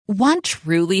Want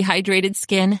truly hydrated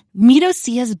skin? Meet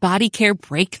Osea's Body Care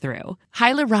Breakthrough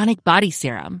Hyaluronic Body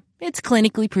Serum. It's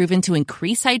clinically proven to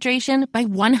increase hydration by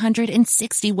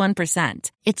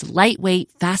 161%. It's lightweight,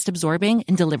 fast-absorbing,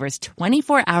 and delivers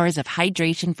 24 hours of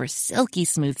hydration for silky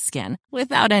smooth skin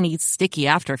without any sticky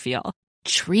afterfeel.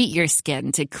 Treat your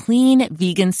skin to clean,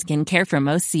 vegan skincare from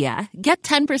Osea. Get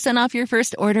 10% off your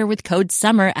first order with code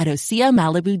SUMMER at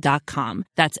OseaMalibu.com.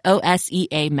 That's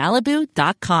OSEA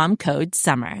Malibu.com, code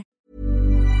SUMMER.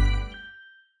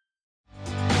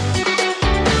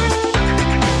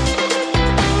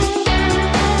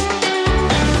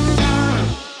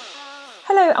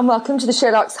 Hello and welcome to the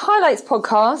SheerLuxe Highlights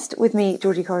podcast with me,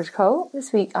 Georgie Coleridge-Cole.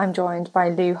 This week I'm joined by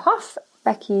Lou Huff,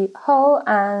 Becky Hull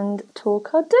and Tor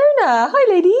Cardona.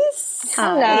 Hi ladies.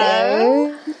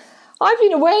 Hello. I've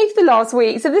been away for the last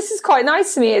week, so this is quite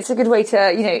nice to me. It's a good way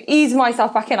to, ease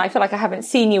myself back in. I feel like I haven't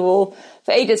seen you all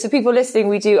for ages. For people listening,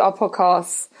 we do our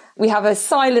podcasts. We have a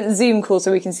silent Zoom call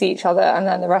so we can see each other, and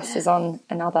then the rest is on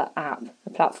another app,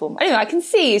 a platform. Anyway, I can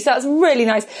see you, so that's really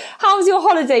nice. How was your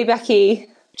holiday, Becky?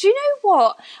 Do you know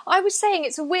what? I was saying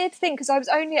it's a weird thing because I was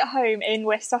only at home in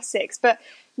West Sussex, but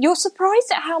you're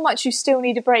surprised at how much you still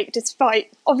need a break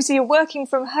despite, obviously you're working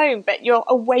from home, but you're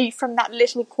away from that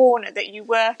little corner that you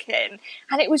work in.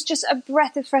 And it was just a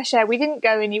breath of fresh air. We didn't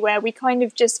go anywhere. We kind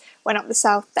of just went up the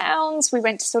South Downs. We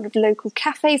went to sort of local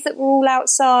cafes that were all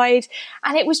outside.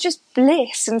 And it was just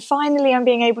bliss. And finally I'm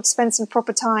being able to spend some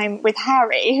proper time with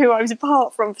Harry, who I was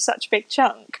apart from for such a big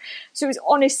chunk. So it was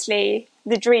honestly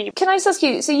the dream. Can I just ask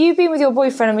you, so you've been with your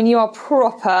boyfriend, you are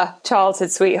proper childhood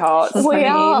sweethearts. We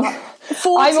are.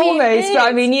 I'm almost,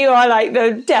 but you are like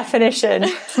the definition.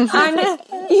 And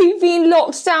you've been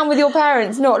locked down with your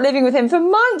parents, not living with him for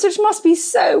months, which must be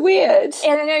so weird.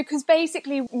 Yeah, I know, because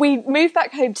basically we moved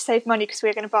back home to save money because we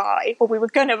were going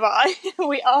to buy.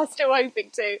 We are still hoping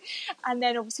to. And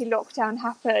then obviously lockdown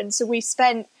happened. So we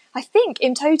spent, I think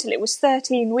in total it was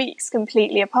 13 weeks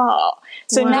completely apart.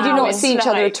 So Did you not see each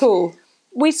other at all?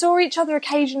 We saw each other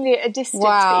occasionally at a distance,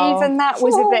 wow. But even that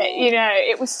was a bit,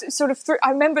 it was sort of through,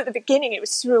 I remember at the beginning it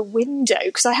was through a window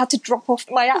because I had to drop off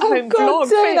my at-home vlog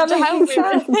for him to help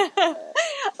me.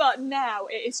 But now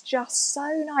it is just so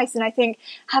nice, and I think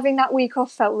having that week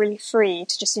off felt really free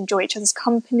to just enjoy each other's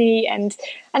company, and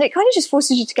it kind of just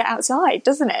forces you to get outside,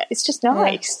 doesn't it? It's just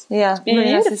nice. Yeah, it's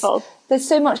beautiful. Nice. There's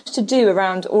so much to do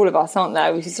around all of us, aren't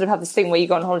there? We sort of have this thing where you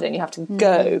go on holiday and you have to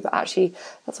go, but actually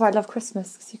that's why I love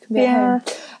Christmas, because you can be at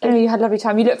home. You had a lovely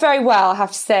time. You look very well, I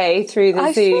have to say, through the Zoom.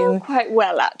 I feel quite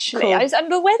well, actually. Cool. And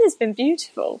the weather's been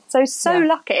beautiful, so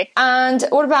lucky. And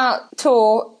what about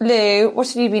Tor, Lou? What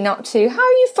have you been up to? How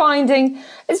are you finding?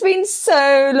 It's been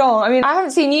so long. I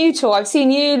haven't seen you, Tor. I've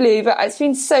seen you, Lou, but it's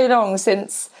been so long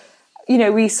since,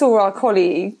 we saw our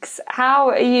colleagues. How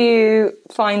are you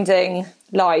finding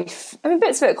life?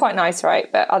 Bits of it are quite nice,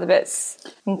 right? But other bits,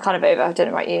 I'm kind of over. I don't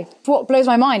know about you. What blows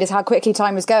my mind is how quickly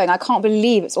time is going. I can't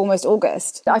believe it's almost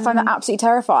August. I find that absolutely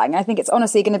terrifying. I think it's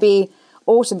honestly going to be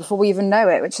autumn before we even know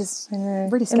it, which is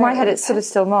really scary. In my head, it's sort of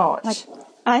still March.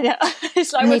 I know.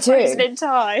 It's like we're frozen in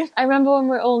time. I remember when we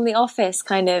were all in the office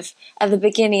kind of at the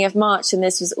beginning of March and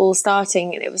this was all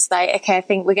starting, and it was like, okay, I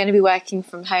think we're going to be working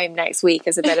from home next week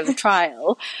as a bit of a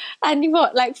trial. And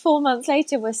 4 months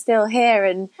later, we're still here.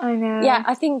 And I know. Yeah,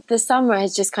 I think the summer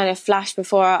has just kind of flashed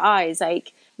before our eyes.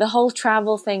 Like the whole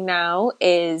travel thing now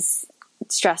is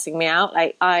stressing me out.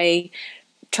 Like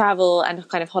travel and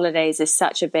kind of holidays is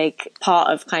such a big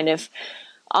part of kind of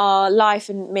our life,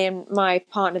 and me and my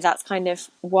partner, that's kind of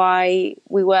why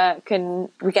we work, and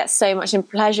we get so much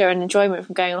pleasure and enjoyment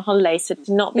from going on holiday. So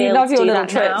to not be able to do that now. You love your little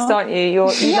trips, don't you?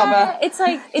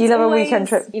 You love a weekend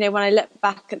trip. When I look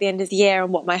back at the end of the year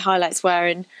and what my highlights were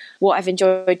and what I've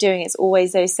enjoyed doing, it's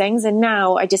always those things. And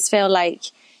now I just feel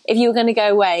like if you were going to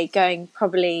go away, going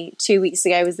probably 2 weeks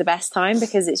ago was the best time,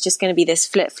 because it's just going to be this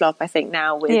flip-flop, I think,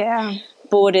 now with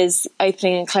borders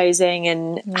opening and closing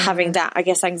and having that, I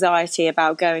guess, anxiety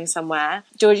about going somewhere.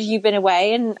 Georgie, you've been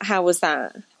away, and how was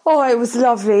that? Oh, it was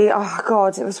lovely. Oh,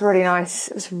 God, it was really nice.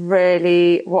 It was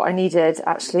really what I needed,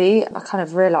 actually. I kind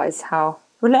of realised how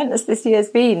relentless this year's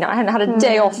been. I hadn't had a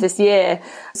day off this year.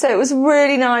 So it was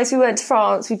really nice. We went to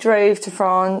France. We drove to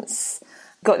France.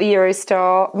 Got the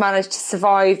Eurostar, managed to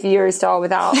survive the Eurostar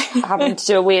without having to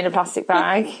do a wee in a plastic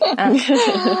bag.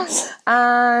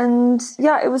 And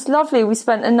yeah, it was lovely. We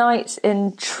spent a night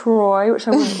in Troy, which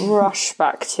I wouldn't rush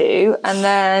back to. And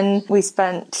then we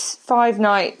spent 5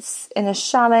 nights in a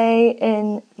chalet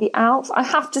in the Alps. I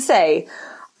have to say,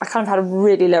 I kind of had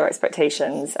really low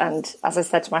expectations. And as I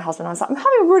said to my husband, I was like, I'm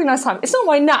having a really nice time. It's not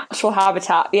my natural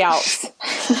habitat, the Alps.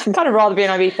 I'd kind of rather be in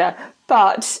Ibiza.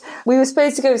 But we were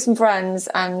supposed to go with some friends,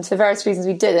 and for various reasons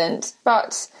we didn't.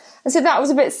 And so that was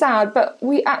a bit sad, but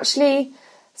we actually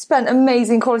spent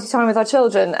amazing quality time with our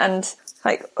children. And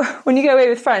like, when you go away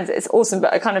with friends, it's awesome,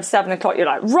 but at kind of 7 o'clock, you're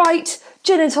like, right,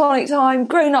 gin and tonic time,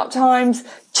 grown-up times,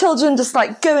 children, just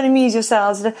like go and amuse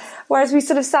yourselves. Whereas we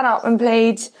sort of sat up and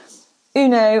played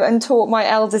Uno and taught my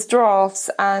eldest drafts,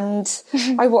 and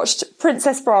I watched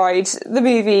Princess Bride, the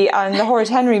movie, and the Horrid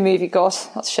Henry movie. God,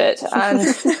 that's shit. And,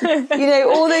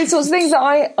 all those sorts of things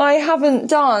that I haven't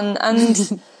done.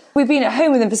 And we've been at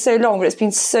home with them for so long, but it's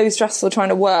been so stressful trying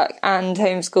to work and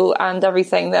homeschool and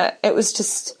everything that it was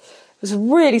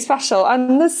really special.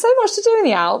 And there's so much to do in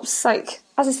the Alps. Like,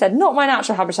 as I said, not my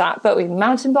natural habitat, but we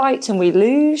mountain biked and we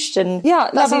luged, and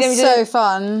that sounds so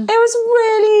fun. It was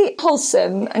really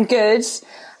wholesome and good.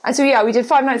 And so we did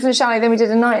 5 nights in a chalet, then we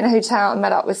did a night in a hotel and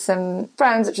met up with some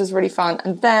friends, which was really fun.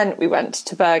 And then we went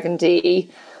to Burgundy,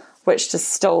 which just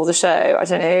stole the show. I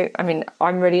don't know. I mean,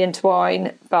 I'm really into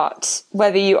wine, but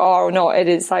whether you are or not, it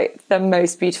is like the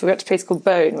most beautiful. We went to a place called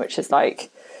Beaune, which is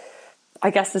like, I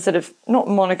guess the sort of, not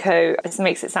Monaco, it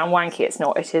makes it sound wanky. It's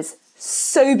not. It is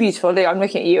so beautiful. I'm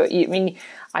looking at you. I mean,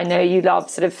 I know you love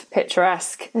sort of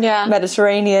picturesque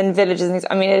Mediterranean villages and things.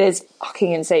 I mean, it is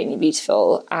fucking insanely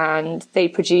beautiful. And they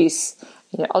produce,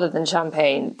 other than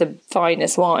champagne, the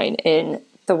finest wine in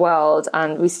the world.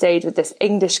 And we stayed with this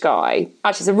English guy.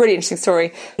 Actually, it's a really interesting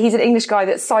story. He's an English guy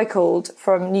that cycled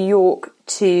from New York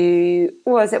to,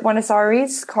 was it Buenos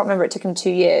Aires? Can't remember. It took him 2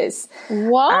 years.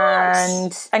 What?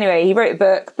 And anyway, he wrote a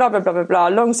book, blah, blah, blah, blah, blah.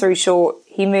 Long story short,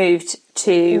 he moved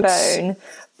to Beaune,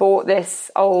 bought this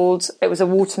it was a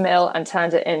water mill, and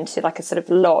turned it into like a sort of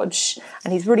lodge.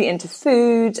 And he's really into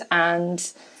food, and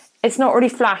it's not really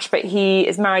flash, but he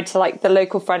is married to like the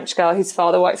local French girl whose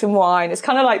father works in wine. It's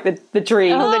kind of like the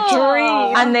dream. Oh, the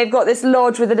dream. And they've got this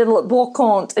lodge with a little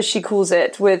brocante, as she calls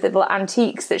it, with little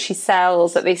antiques that she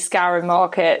sells that they scour in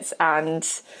markets. And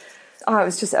it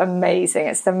was just amazing.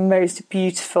 It's the most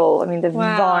beautiful. I mean, the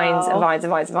vines and vines and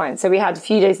vines and vines. So we had a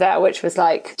few days there, which was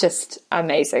like just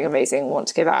amazing. Want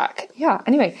to go back. Yeah.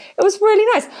 Anyway, it was really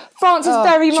nice. France is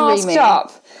very masked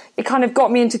up. It kind of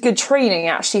got me into good training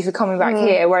actually for coming back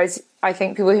here. Whereas I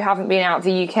think people who haven't been out of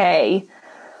the UK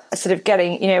are sort of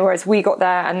getting, whereas we got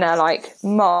there and they're like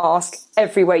mask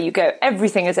everywhere you go.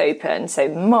 Everything is open. So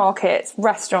markets,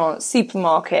 restaurants,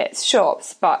 supermarkets,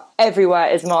 shops, but everywhere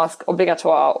is mask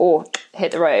obligatoire or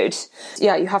hit the road.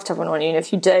 Yeah, you have to have one on you. And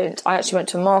if you don't, I actually went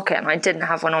to a market and I didn't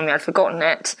have one on me. I'd forgotten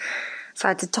it. So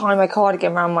I had to tie my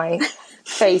cardigan around my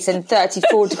face in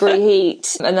 34-degree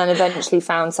heat, and then eventually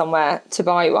found somewhere to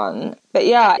buy one. But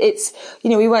yeah, it's,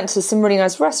 we went to some really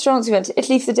nice restaurants. We went to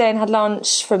Italy for the day and had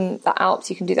lunch from the Alps.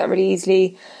 You can do that really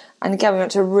easily. And again, we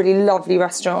went to a really lovely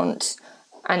restaurant,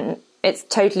 and it's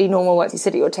totally normal once you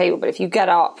sit at your table. But if you get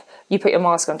up, you put your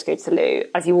mask on to go to the loo.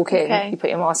 As you walk in, you put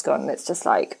your mask on, and it's just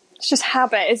like... It's just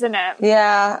habit, isn't it?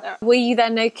 Yeah. Were you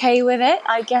then okay with it?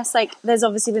 I guess, like, there's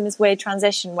obviously been this weird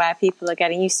transition where people are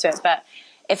getting used to it, but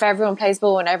if everyone plays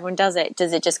ball and everyone does it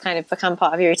just kind of become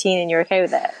part of your routine and you're okay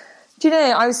with it? Do you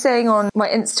know, I was saying on my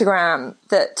Instagram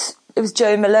that it was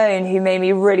Joe Malone who made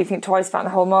me really think twice about the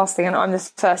whole mask thing, and I'm the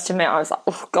first to admit I was like,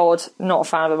 oh God, not a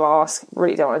fan of the mask,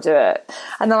 really don't want to do it.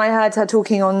 And then I heard her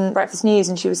talking on Breakfast News,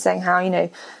 and she was saying how,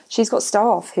 she's got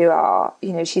staff who are,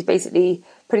 she's basically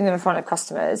putting them in front of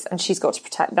customers, and she's got to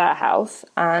protect their health.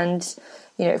 And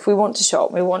if we want to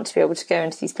shop, we want to be able to go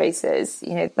into these places.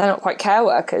 They're not quite care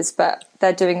workers, but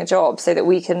they're doing a job so that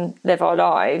we can live our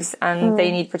lives, and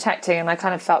they need protecting. And I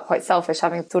kind of felt quite selfish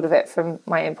having thought of it from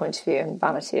my own point of view and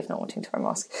vanity of not wanting to wear a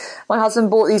mask. My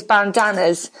husband bought these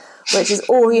bandanas, which is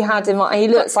all he had in mind. He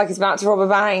looks like he's about to rob a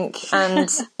bank, and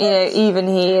even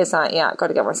he is like, yeah, I've got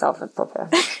to get myself a proper.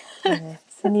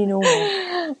 It's the new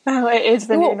normal. Oh, it is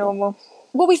the new normal.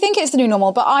 Well, we think it's the new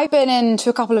normal, but I've been into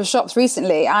a couple of shops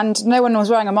recently and no one was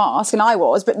wearing a mask, and I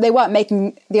was, but they weren't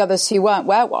making the others who weren't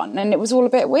wear one, and it was all a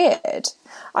bit weird.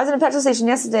 I was in a petrol station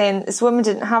yesterday and this woman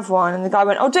didn't have one, and the guy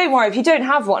went, oh, don't worry, if you don't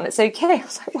have one, it's okay. I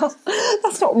was like, well,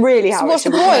 that's not really how what's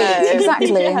it should the point?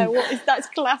 Exactly. Yeah, that's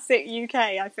classic UK,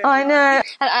 I feel. I know.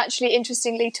 And actually,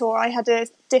 interestingly, Tor, I had a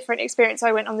different experience.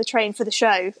 I went on the train for the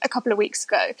show a couple of weeks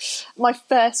ago. My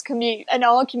first commute, an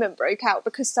argument broke out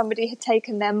because somebody had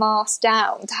taken their mask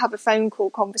down to have a phone call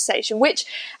conversation, which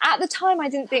at the time I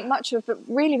didn't think much of, but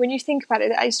really when you think about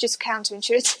it, it's just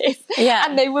counterintuitive. Yeah.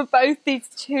 And they were both, these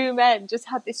two men just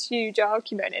had this huge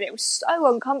argument, and it was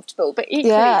so uncomfortable, but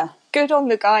equally good on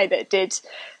the guy that did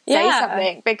say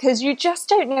something, because you just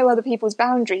don't know other people's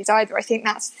boundaries either. I think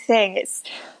that's the thing. It's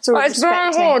sort of it's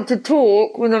very hard to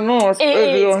talk with a mask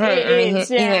over your head. It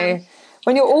is, yeah.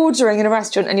 when you're ordering in a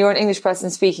restaurant and you're an English person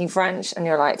speaking French and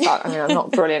you're like, fuck, I mean, I'm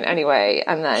not brilliant anyway.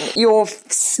 And then you're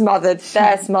smothered,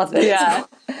 they're smothered. Yeah.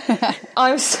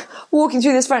 I was walking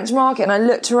through this French market and I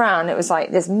looked around. It was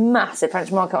like this massive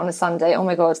French market on a Sunday. Oh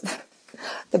my God.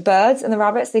 The birds and the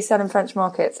rabbits they sell in French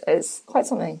markets is quite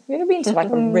something. Have you ever been to like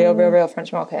a real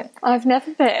French market? I've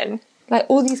never been. Like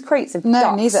all these crates of No,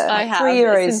 ducks. neither. I have.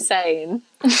 €3. It's insane.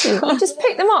 I just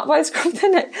picked them up by the scruff of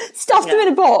their neck, stuffed them in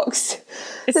a box.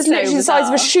 It's so literally the size of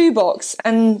a bizarre. shoebox.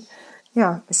 And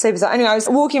yeah, it's so bizarre. Anyway, I was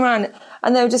walking around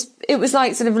and they were just, it was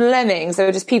like sort of lemmings. There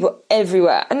were just people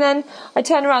everywhere. And then I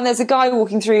turned around, there's a guy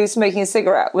walking through smoking a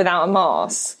cigarette without a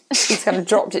mask. He's kind of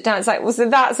dropped it down. It's like, well, so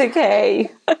that's okay.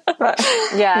 But,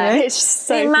 Yeah. It's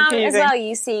so the amount confusing. as well,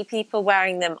 you see people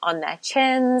wearing them on their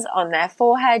chins, on their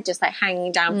forehead, just like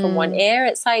hanging down from one ear.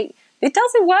 It's like, it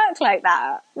doesn't work like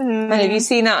that. And have you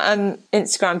seen that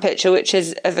Instagram picture, which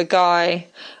is of a guy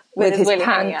with his willy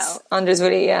hanging pants out. under his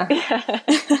willy? Yeah.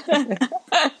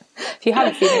 If you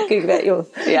haven't seen it, Google it.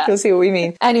 You'll see what we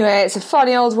mean. Anyway, it's a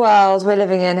funny old world we're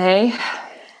living in, eh?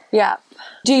 Yeah.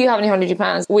 Do you have any holiday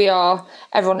plans?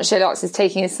 Everyone at Sherlock's is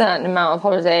taking a certain amount of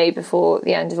holiday before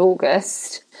the end of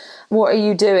August. What are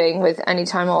you doing with any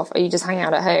time off? Are you just hanging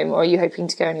out at home or are you hoping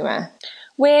to go anywhere?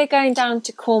 We're going down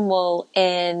to Cornwall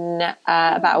in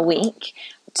about a week,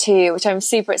 which I'm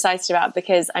super excited about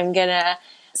because I'm going to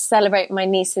celebrate my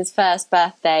niece's first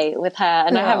birthday with her,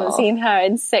 and I haven't seen her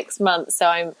in 6 months, so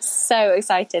I'm so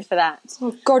excited for that.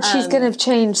 Oh God, she's going to have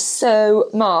changed so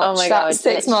much. Oh my that God,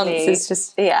 6 months literally. is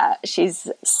just... Yeah, she's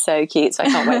so cute, so I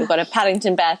can't wait. We've got a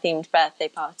Paddington Bear themed birthday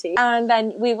party, and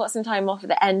then we've got some time off at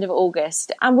the end of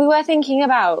August, and we were thinking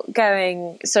about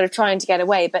going, sort of trying to get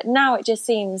away, but now it just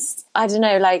seems, I don't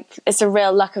know, like it's a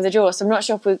real luck of the draw, so I'm not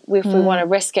sure if we want to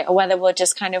risk it or whether we'll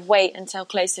just kind of wait until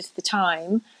closer to the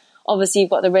time. Obviously, you've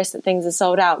got the risk that things are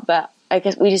sold out, but I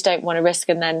guess we just don't want to risk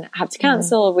and then have to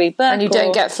cancel or rebook. And you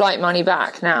don't get flight money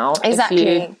back now.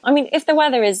 Exactly. I mean, if the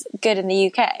weather is good in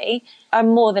the UK, I'm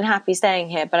more than happy staying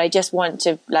here, but I just want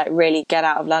to like really get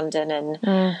out of London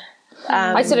and...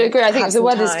 I sort of agree. I think if the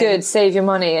weather's good, save your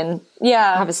money and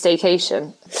have a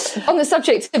staycation. On the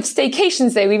subject of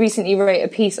staycations, though, we recently wrote a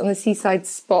piece on the seaside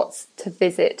spots to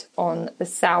visit on the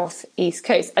south east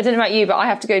coast. I don't know about you, but I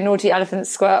have to go naughty elephant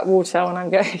squirt water when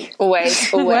I'm going. Always.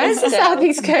 Where's the south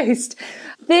east coast?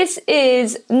 This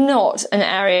is not an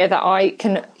area that I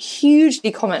can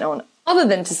hugely comment on, other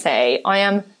than to say I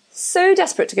am so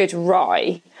desperate to go to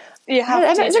Rye. You have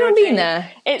Has to, anyone Georgie. been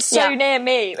there? It's so near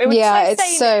me. It was Yeah, like it's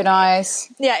saying- so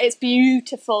nice. Yeah, it's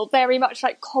beautiful. Very much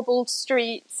like cobbled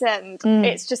streets, and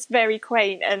it's just very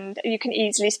quaint. And you can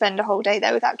easily spend a whole day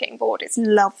there without getting bored. It's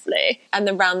lovely. And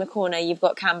then round the corner, you've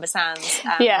got Camber Sands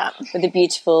Yeah. with the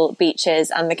beautiful beaches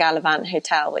and the Gallivant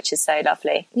Hotel, which is so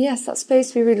lovely. Yes, that's supposed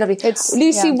to be really lovely. It's-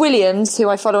 Lucy yeah. Williams, who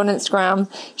I follow on Instagram,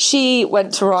 she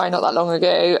went to Rye not that long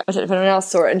ago. I don't know if anyone else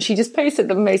saw it, and she just posted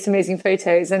the most amazing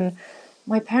photos. And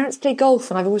my parents play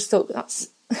golf, and I've always thought that's...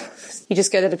 you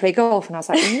just go there to play golf, and I was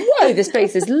like, whoa, this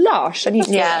place is lush. I need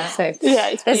to go there. So It's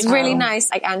There's beautiful. really nice,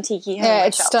 like, antique home Yeah,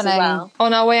 it's shops stunning. as well.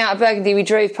 on our way out of Burgundy, we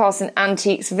drove past an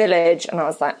antiques village, and I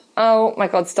was like, oh my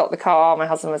God, stop the car. My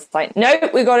husband was like,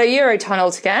 nope, we've got a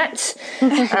Eurotunnel to get.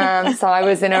 So I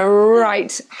was in a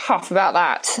right huff about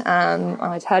that. And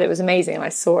I'd heard it was amazing, and I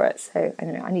saw it. So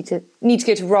anyway, I need to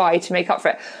go to Rye to make up for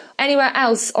it. Anywhere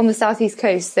else on the southeast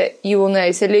coast that you will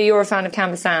know? So Lou, you're a fan of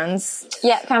Camber Sands.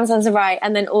 Yeah, Camber Sands are right.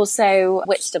 And then also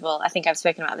Whitstable. I think I've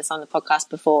spoken about this on the podcast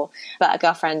before, but a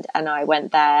girlfriend and I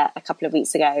went there a couple of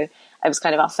weeks ago. It was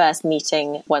kind of our first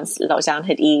meeting once lockdown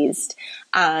had eased.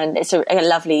 And it's a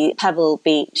lovely pebble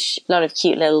beach, a lot of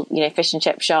cute little, fish and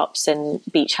chip shops and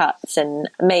beach huts and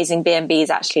amazing B&Bs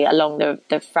actually along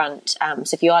the front.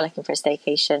 So if you are looking for a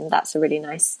staycation, that's a really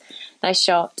nice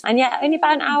shot. And yeah, only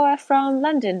about an hour from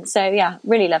London. So yeah,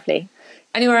 really lovely.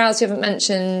 Anywhere else you haven't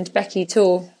mentioned, Becky, at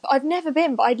all? I've never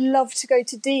been, but I'd love to go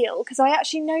to Deal because I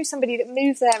actually know somebody that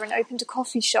moved there and opened a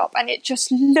coffee shop, and it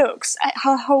just looks,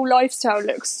 her whole lifestyle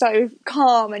looks so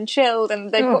calm and chilled,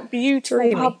 and they've got beautiful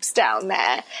dreamy. pubs down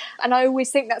there. And I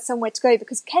always think that's somewhere to go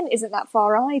because Kent isn't that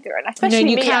far either. And especially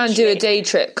You me, can do a actually. day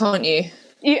trip, can't you?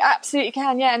 You absolutely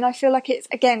can, yeah. And I feel like it's,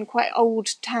 again, quite old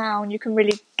town. You can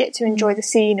really get to enjoy the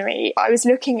scenery. I was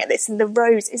looking at this, and the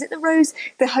Rose, is it the Rose?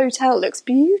 The hotel looks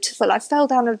beautiful. I fell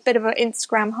down a bit of an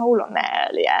Instagram hole on there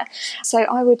earlier. So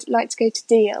I would like to go to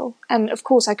Deal. And of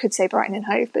course, I could say Brighton and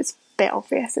Hove, but it's a bit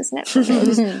obvious, isn't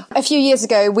it? A few years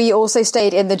ago, we also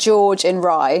stayed in the George in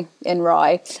Rye, and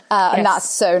that's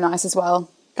so nice as well.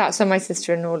 That's where my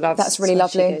sister-in-law lives. That's really so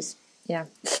she lovely. goes. Yeah.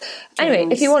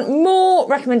 Anyway, if you want more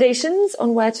recommendations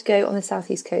on where to go on the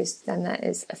southeast coast, then there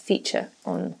is a feature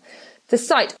on the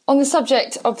site. On the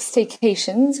subject of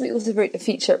staycations, we also wrote a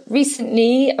feature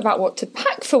recently about what to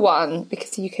pack for one, because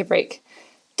the UK break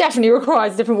definitely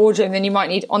requires a different wardrobe than you might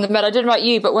need on the Med. I don't know about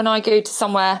you, but when I go to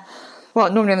somewhere,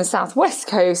 well, normally on the southwest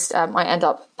coast, I end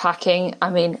up packing,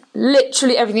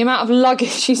 literally everything. The amount of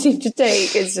luggage you seem to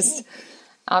take is just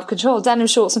out of control. Denim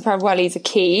shorts and pair of wellies are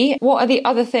key. What are the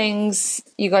other things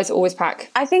you guys always pack?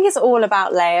 I think it's all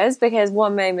about layers, because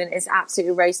one moment is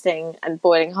absolutely roasting and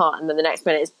boiling hot, and then the next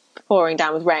minute is pouring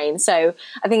down with rain. So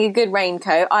I think a good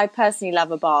raincoat. I personally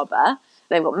love a Barbour.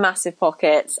 They've got massive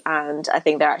pockets, and I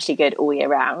think they're actually good all year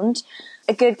round.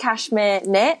 A good cashmere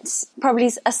knit,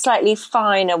 probably a slightly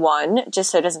finer one, just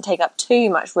so it doesn't take up too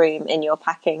much room in your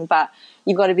packing, but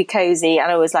you've got to be cozy,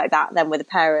 and I always like that. Then with a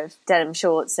pair of denim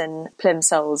shorts and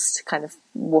plimsolls, to kind of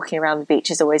walking around the beach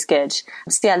is always good.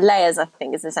 So yeah, layers I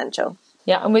think is essential.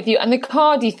 Yeah, I'm with you. And the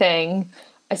cardi thing,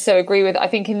 I so agree with. I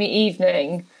think in the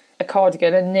evening, a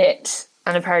cardigan, a knit,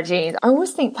 and a pair of jeans. I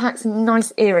always think pack some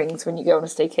nice earrings when you go on a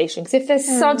staycation, because if there's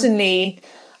suddenly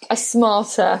a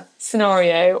smarter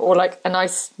scenario or like a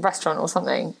nice restaurant or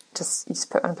something, you just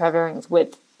put on a pair of earrings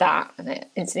with that and it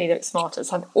instantly looks smarter.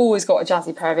 So I've always got a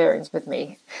jazzy pair of earrings with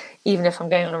me, even if I'm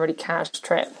going on a really cash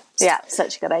trip. Yeah,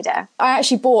 such a good idea. I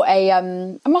actually bought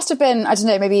it must have been, I don't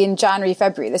know, maybe in January,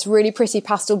 February, this really pretty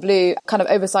pastel blue kind of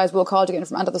oversized wool cardigan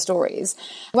from Under the Stories.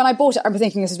 When I bought it, I remember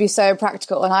thinking this would be so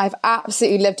practical, and I've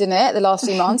absolutely lived in it the last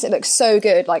few months. It looks so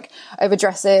good, like over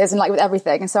dresses and like with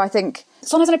everything. And so I think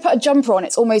sometimes when I put a jumper on,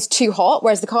 it's almost too hot,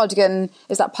 whereas the cardigan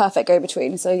is that perfect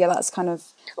go-between. So yeah, that's kind of...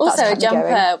 Also,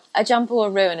 a jumper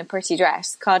will ruin a pretty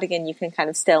dress. Cardigan, you can kind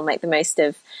of still make the most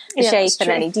of the shape and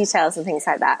any details and things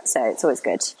like that. So it's always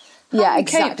good. Yeah,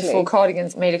 exactly. Before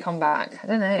cardigans made a comeback. I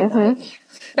don't know.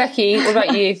 Becky, what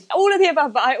about you? All of the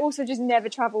above, but I also just never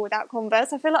travel without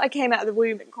Converse. I feel like I came out of the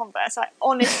womb in Converse. I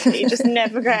honestly just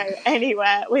never go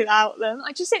anywhere without them.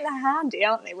 I just think they're handy,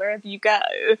 aren't they, wherever you go?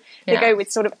 They go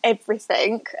with sort of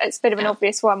everything. It's a bit of an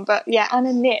obvious one, but yeah, and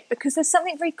a knit, because there's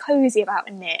something very cosy about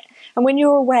a knit. And when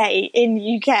you're away in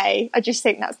the UK, I just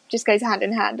think that just goes hand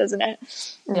in hand, doesn't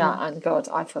it? Yeah, and God,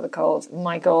 I feel the cold.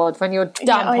 My God, when you're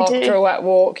damp after a wet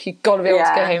walk, you've got to be able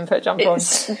to go home and put a jumper on.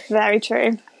 It's very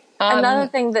true. Another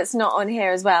thing that's not on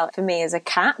here as well for me is a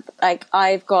cap. Like,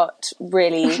 I've got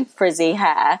really frizzy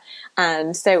hair,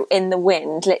 and so in the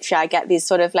wind, literally I get these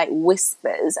sort of like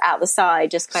whispers out the side,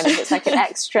 just kind of, it's like an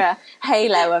extra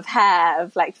halo of hair,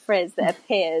 of like frizz that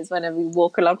appears whenever we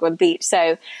walk along on the beach.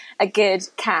 So a good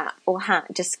cap or hat,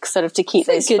 just sort of to keep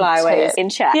those flyaways in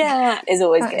check, is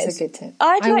always good. That's a good tip.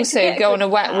 I'd I like also to go on a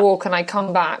wet walk and I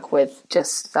come back with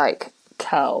just like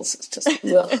curls. It's just it's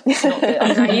not good.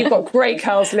 I know you've got great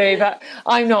curls, Lou, but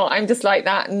I'm not. I'm just like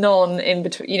that in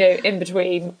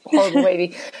between horrible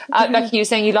wavy. Becky, you were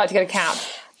saying you'd like to get a cap.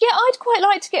 Yeah, I'd quite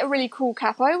like to get a really cool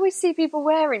cap. I always see people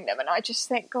wearing them and I just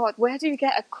think, God, where do you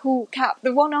get a cool cap?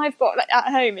 The one I've got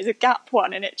at home is a Gap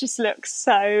one and it just looks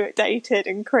so dated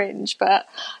and cringe. But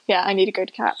yeah, I need a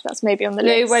good cap. That's maybe on the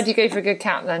list. Lou, where do you go for a good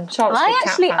cap then?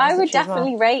 I would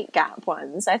definitely rate Gap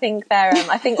ones. I think they're,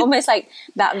 I think almost like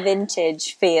that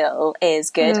vintage feel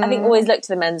is good. I think always look to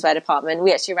the menswear department.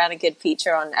 We actually ran a good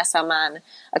feature on SL Man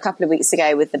a couple of weeks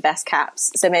ago with the best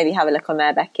caps. So maybe have a look on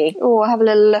there, Becky. Oh, I'll have a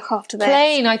little look after this.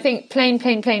 Plain, I think plain.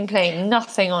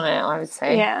 Nothing on it, I would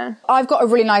say. Yeah. I've got a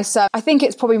really nice, I think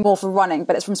it's probably more for running,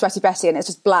 but it's from Sweaty Betty and it's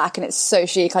just black and it's so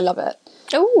chic. I love it.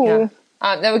 Ooh.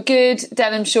 Yeah. There were good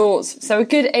denim shorts, so a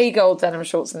good A-gold denim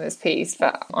shorts in this piece,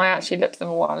 but I actually looked at them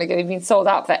a while ago. They've been sold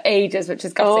out for ages, which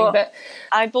is gutting. But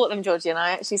I bought them, Georgie, and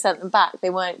I actually sent them back. They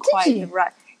weren't quite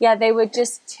right. Yeah, they were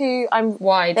just too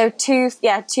wide. They were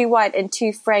too wide and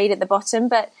too frayed at the bottom.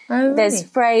 But there's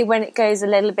fray when it goes a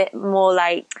little bit more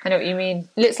like. I know what you mean.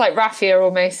 Looks like raffia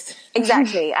almost.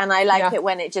 Exactly, and I like it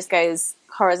when it just goes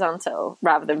horizontal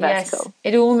rather than vertical.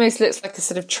 Yes, it almost looks like a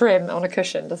sort of trim on a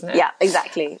cushion, doesn't it? Yeah,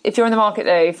 exactly. If you're in the market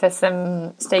though for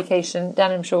some staycation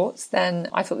denim shorts, then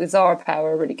I thought the Zara pair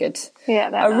were really good.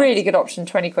 Yeah, really good option,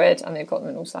 20 quid, and they've got them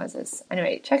in all sizes.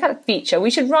 Anyway, check out the feature.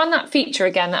 We should run that feature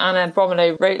again that Anna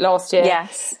Bromelo wrote last year.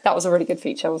 Yes. That was a really good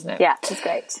feature, wasn't it? Yeah, it was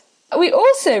great. We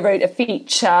also wrote a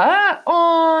feature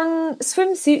on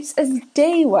swimsuits as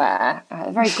day wear.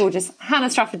 Very gorgeous. Hannah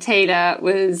Strafford-Taylor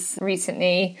was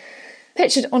recently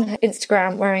pictured on her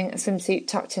Instagram wearing a swimsuit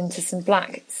tucked into some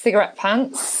black cigarette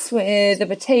pants with a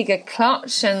Bottega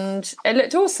clutch, and it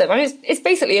looked awesome. I mean, it's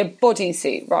basically a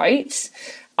bodysuit, right?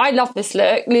 I love this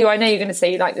look. Lou, I know you're going to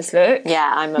say you like this look.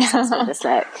 Yeah, I'm obsessed with this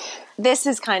look. This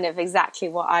is kind of exactly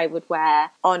what I would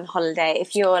wear on holiday.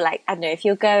 If you're like, I don't know, if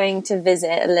you're going to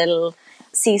visit a little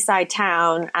seaside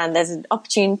town and there's an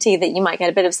opportunity that you might get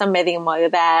a bit of sunbathing while you're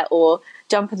there or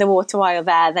jump in the water while you're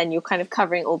there, then you're kind of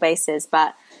covering all bases.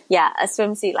 But yeah, a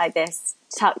swimsuit like this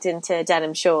tucked into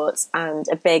denim shorts and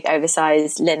a big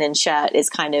oversized linen shirt is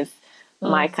kind of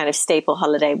my kind of staple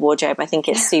holiday wardrobe. I think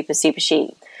it's super, super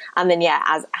chic. And then, yeah,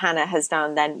 as Hannah has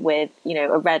done then with, you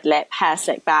know, a red lip, hair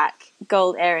slicked back,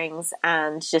 gold earrings,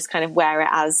 and just kind of wear it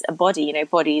as a body. You know,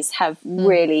 bodies have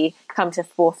really come to the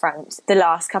forefront the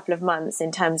last couple of months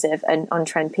in terms of an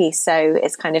on-trend piece. So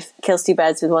it's kind of kills two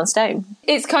birds with one stone.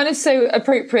 It's kind of so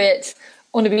appropriate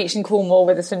on a beach in Cornwall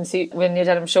with a swimsuit with your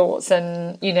denim shorts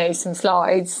and, you know, some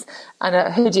slides and a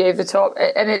hoodie over the top.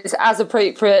 And it's as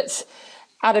appropriate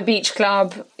at a beach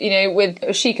club, you know, with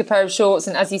a chicer pair of shorts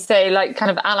and, as you say, like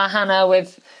kind of a la Hannah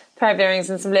with a pair of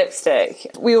earrings and some lipstick.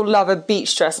 We all love a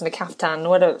beach dress and a caftan.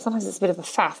 Sometimes it's a bit of a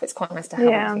faff. It's quite nice to have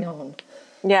anything on.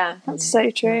 Yeah. That's so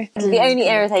true. The only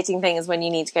irritating thing is when you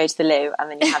need to go to the loo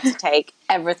and then you have to take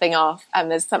everything off,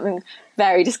 and there's something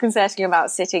very disconcerting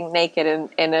about sitting naked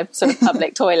in a sort of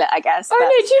public toilet, I guess. Oh, no,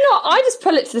 do you not? I just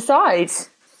pull it to the side.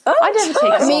 I never take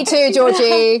it off. Me too,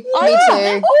 Georgie. Me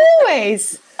too.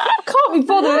 Always. I can't be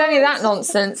bothered with any of that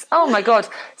nonsense. Oh my God.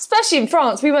 Especially in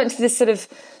France. We went to this sort of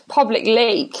public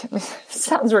lake.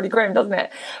 Sounds really grim, doesn't it?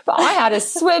 But I had a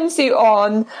swimsuit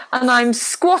on and I'm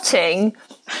squatting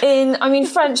in,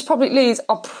 French public loos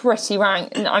are pretty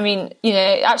rank. And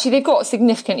actually they've got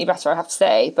significantly better, I have to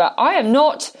say. But I am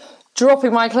not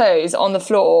dropping my clothes on the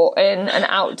floor in an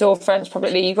outdoor French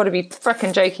public loo. You've got to be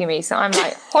frickin' joking me. So I'm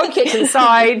like, hoik it to the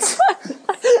side,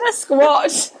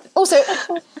 squat. Also,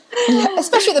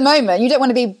 especially at the moment, you don't want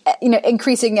to be,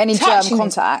 increasing any germ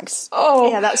contact.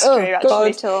 Oh, yeah, that's true.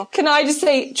 Actually, too. Can I just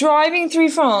say, driving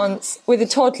through France with a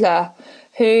toddler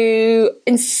who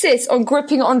insists on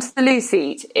gripping onto the loo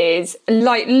seat is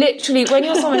like literally when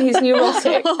you're someone who's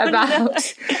neurotic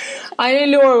about. I know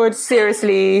Laura would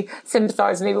seriously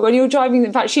sympathise with me, but when you're driving,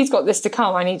 in fact, she's got this to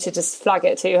come. I need to just flag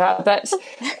it to her, but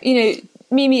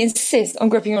Mimi insists on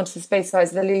gripping onto the space size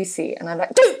of the loo seat, and I'm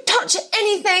like, don't touch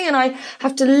anything, and I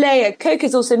have to lay her.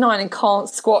 Coco's also 9 and can't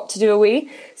squat to do a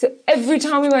wee, so every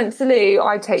time we went to the loo,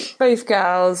 I take both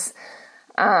girls,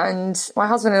 and my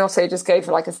husband and Otto just go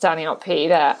for like a standing up pee.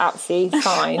 They're absolutely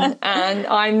fine, and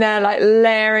I'm there like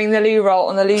layering the loo roll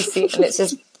on the loo seat, and it's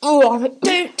just I'm like,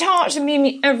 don't touch, and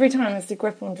Mimi every time has to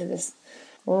grip onto this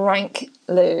rank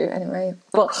loo. Anyway,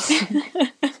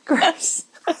 gross.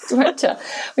 We went to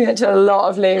a lot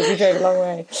of loos. We drove a long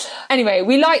way. Anyway,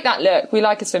 we like that look. We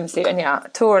like a swimsuit. And yeah,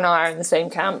 Tor and I are in the same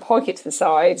camp. Hoik it to the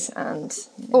side and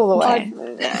all the way.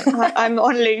 I'm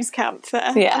on Lou's camp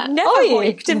there. Yeah. I've never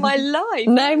hoiked in my life.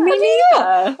 No, me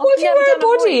neither. What if you wear a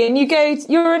body and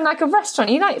you're in like a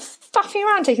restaurant, you like faffing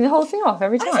around taking the whole thing off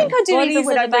every time? I think I do Bodies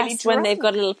either are the really best when they've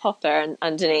got a little popper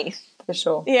underneath. For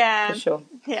sure. Yeah. For sure.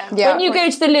 Yeah. When you go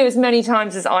to the loo as many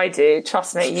times as I do,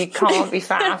 trust me, you can't be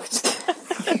faffed.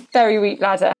 Very weak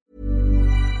ladder.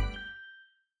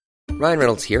 Ryan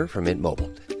Reynolds here from Mint Mobile.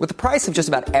 With the price of just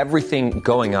about everything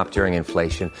going up during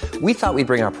inflation, we thought we'd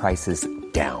bring our prices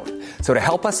down. So to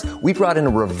help us, we brought in a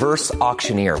reverse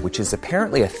auctioneer, which is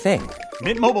apparently a thing.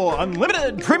 Mint Mobile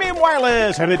Unlimited Premium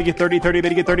Wireless. How to get 30, 30, bit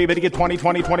to get 30, bit to get 20,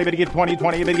 20, 20, bit to get 20,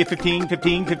 20, bit to get 15,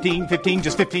 15, 15, 15,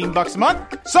 just $15 a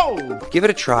month? Sold! Give it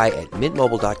a try at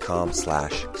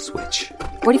mintmobile.com/switch.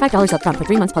 $45 up front for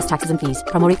 3 months plus taxes and fees.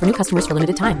 Promo rate for new customers for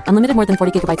limited time. Unlimited more than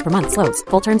 40 gigabytes per month. Slows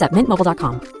full terms at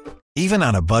mintmobile.com. Even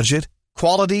on a budget,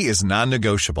 quality is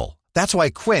non-negotiable. That's why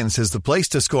Quince is the place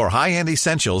to score high-end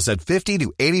essentials at 50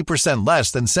 to 80%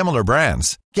 less than similar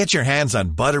brands. Get your hands on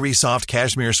buttery soft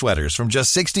cashmere sweaters from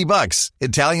just $60,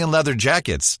 Italian leather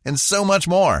jackets, and so much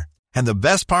more. And the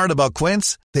best part about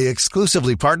Quince, they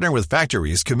exclusively partner with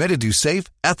factories committed to safe,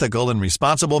 ethical, and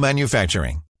responsible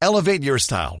manufacturing. Elevate your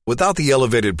style without the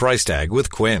elevated price tag with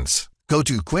Quince. Go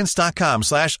to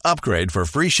quince.com/upgrade for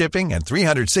free shipping and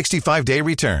 365-day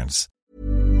returns.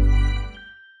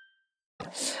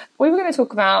 We were going to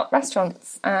talk about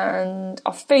restaurants and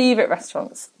our favourite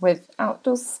restaurants with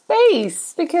outdoor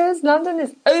space because London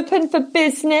is open for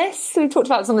business. We've talked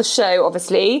about this on the show,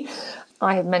 obviously.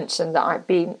 I have mentioned that I've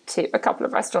been to a couple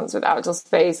of restaurants with outdoor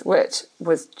space, which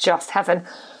was just heaven.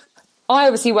 I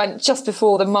obviously went just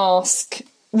before the mask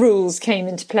rules came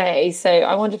into play, so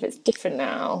I wonder if it's different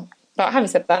now. But having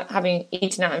said that, having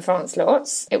eaten out in France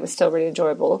lots, it was still really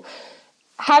enjoyable.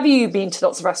 Have you been to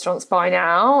lots of restaurants by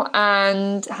now?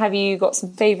 And have you got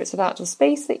some favourites with outdoor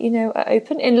space that you know are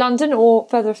open in London or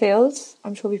further afield?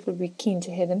 I'm sure people would be keen to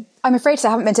hear them. I'm afraid to say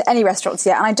I haven't been to any restaurants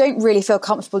yet, and I don't really feel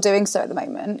comfortable doing so at the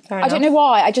moment. Fair I don't know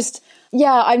why.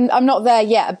 I'm not there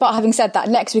yet. But having said that,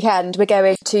 next weekend we're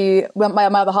going to my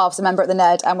other half's a member at the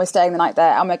Ned, and we're staying the night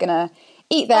there, and we're going to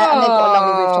eat there, and they've got a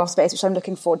lovely rooftop space, which I'm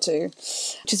looking forward to,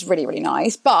 which is really, really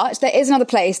nice. But there is another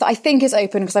place that I think is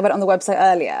open because I went on the website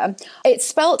earlier. It's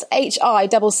spelt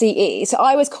HICCE, so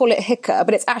I always call it Hicka,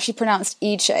 but it's actually pronounced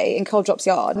Iche in Cold Drops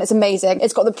Yard. And it's amazing.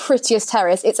 It's got the prettiest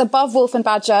terrace. It's above Wolf and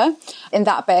Badger in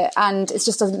that bit, and it's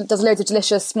just does loads of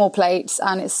delicious small plates,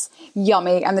 and it's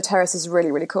yummy, and the terrace is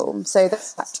really, really cool. So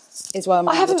that is one of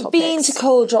my I haven't top been picks. to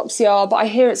Cold Drops Yard, but I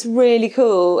hear it's really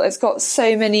cool. It's got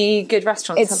so many good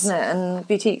restaurants, hasn't it? And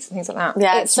boutiques and things like that.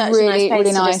 Yeah, it's such really, a nice place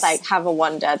really to nice. just like have a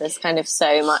wander. There's kind of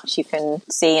so much you can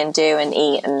see and do and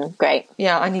eat, and great.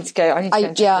 Yeah, I need to go. I need to go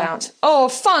and check it out. Oh,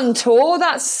 fun tour.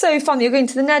 That's so fun. You're going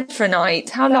to the Ned for a night.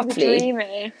 How lovely.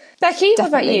 Dreamy. Becky, what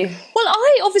about you? Well,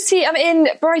 I obviously am in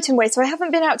Brighton way, so I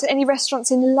haven't been out to any restaurants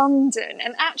in London.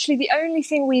 And actually, the only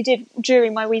thing we did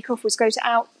during my week off was go to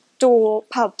outdoor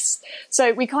pubs.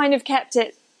 So we kind of kept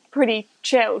it pretty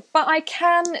chilled. But I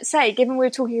can say, given we're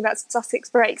talking about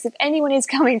Sussex breaks, if anyone is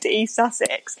coming to East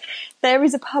Sussex, there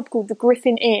is a pub called the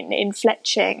Griffin Inn in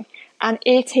Fletching, and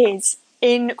it is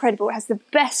incredible. It has the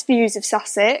best views of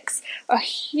Sussex, a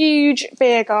huge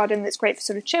beer garden that's great for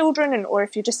sort of children, and or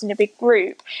if you're just in a big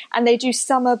group, and they do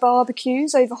summer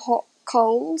barbecues over hot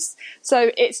coals.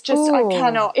 So it's just, I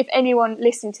cannot, if anyone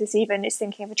listening to this even is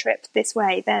thinking of a trip this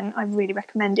way, then I really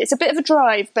recommend it. It's a bit of a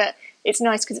drive, but it's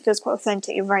nice because it feels quite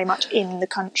authentic. You're very much in the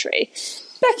country.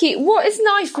 Becky, what is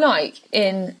life like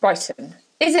in Brighton?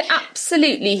 Is it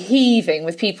absolutely heaving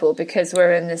with people because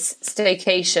we're in this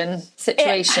staycation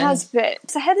situation? It has been.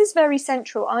 So Heather's very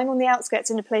central. I'm on the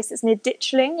outskirts in a place that's near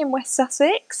Ditchling in West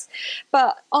Sussex.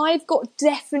 But I've got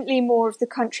definitely more of the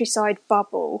countryside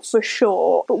bubble, for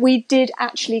sure. But we did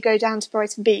actually go down to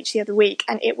Brighton Beach the other week,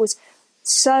 and it was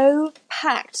so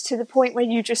packed to the point where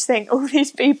you just think, all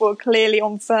these people are clearly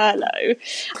on furlough.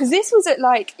 Because this was at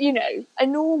a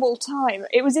normal time.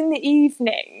 It was in the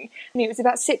evening, and it was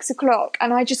about 6 o'clock,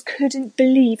 and I just couldn't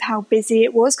believe how busy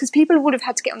it was, because people would have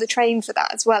had to get on the train for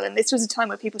that as well, and this was a time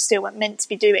where people still weren't meant to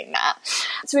be doing that.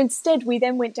 So instead, we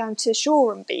then went down to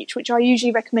Shoreham Beach, which I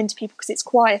usually recommend to people because it's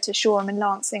quieter. Shoreham and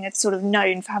Lancing are sort of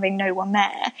known for having no one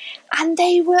there. And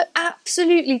they were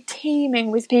absolutely teeming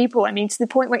with people. I mean, to the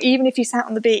point where even if you sat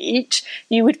on the beach,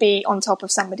 you would be on top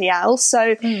of somebody else.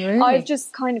 So I've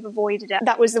just kind of avoided it.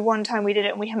 That was the one time we did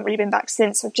it, and we haven't really been back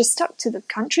since. So I've just stuck to the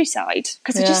countryside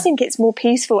because I just think it's more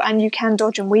peaceful, and you can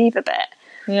dodge and weave a bit.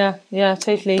 Yeah,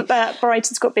 totally. But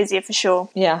Brighton's got busier for sure.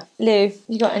 Yeah. Lou,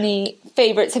 you got any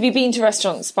favourites? Have you been to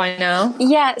restaurants by now?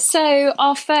 Yeah, so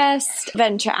our first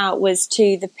venture out was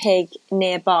to the Pig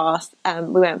near Bath.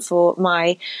 We went for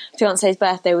my fiance's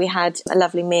birthday. We had a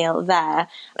lovely meal there,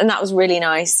 and that was really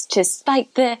nice. Just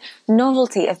like the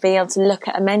novelty of being able to look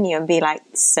at a menu and be like,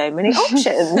 so many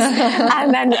options,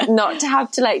 and then not to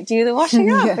have to like do the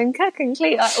washing up and cook and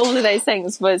clean. Like, all of those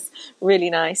things was really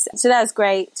nice. So that was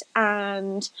great,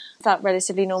 and felt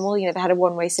relatively normal. You know, they had a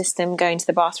one-way system going to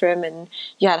the bathroom, and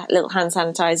you had a little hand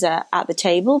sanitizer at the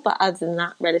table, but other than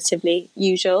that, relatively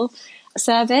usual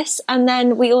service. And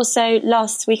then we also,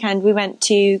 last weekend, we went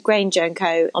to Granger &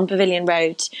 Co. on Pavilion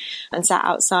Road and sat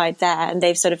outside there, and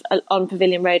they've sort of, on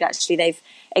Pavilion Road actually, they've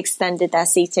extended their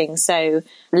seating, so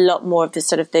a lot more of the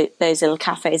sort of those little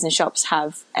cafes and shops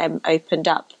have opened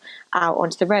up out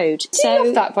onto the road. I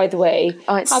love that, by the way.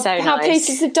 Oh, it's so nice. How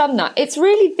places have done that. It's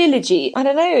really villagey. I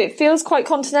don't know, it feels quite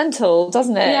continental,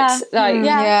 doesn't it? Yeah.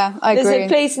 Yeah, I agree. There's a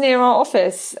place near our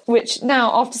office, which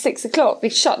now, after 6 o'clock, they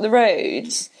shut the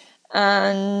road,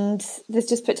 and they've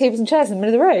just put tables and chairs in the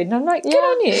middle of the road. And I'm like, good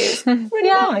on you. It's really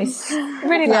nice.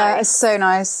 Really nice. Yeah, it's so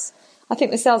nice. I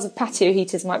think the sales of patio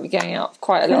heaters might be going up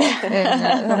quite a lot.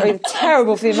 They're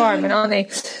terrible for the environment, aren't they?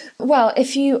 Well,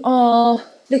 if you are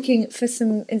looking for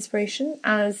some inspiration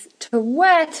as to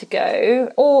where to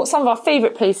go, or some of our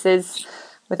favourite places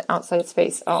with outside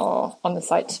space are on the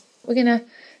site. We're going to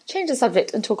change the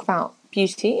subject and talk about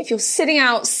beauty. If you're sitting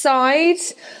outside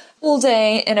all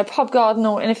day in a pub garden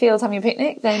or in a field having a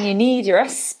picnic, then you need your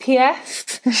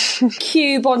SPF.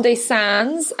 Cue Bondi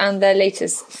Sands and their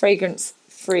latest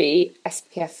fragrance-free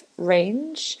SPF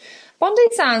range. Bondi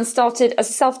Sands started as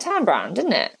a self-tan brand,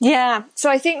 didn't it? Yeah, so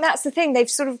I think that's the thing.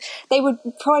 They were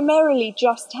primarily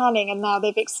just tanning, and now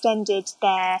they've extended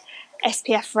their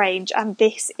SPF range, and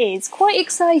this is quite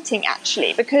exciting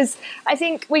actually, because I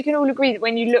think we can all agree that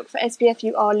when you look for SPF,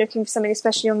 you are looking for something,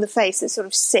 especially on the face, that sort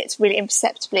of sits really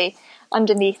imperceptibly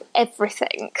underneath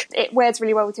everything. It wears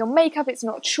really well with your makeup, it's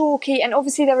not chalky, and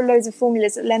obviously there are loads of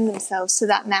formulas that lend themselves to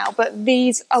that now, but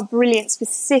these are brilliant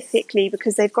specifically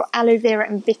because they've got aloe vera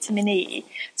and vitamin E,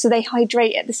 so they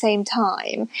hydrate at the same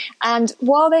time. And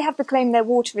while they have the claim they're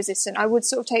water resistant, I would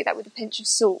sort of take that with a pinch of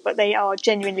salt, but they are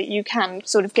genuinely, you can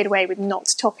sort of get away with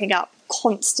not topping up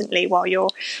constantly while you're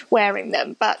wearing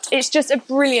them. But it's just a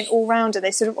brilliant all-rounder.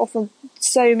 They sort of offer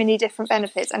so many different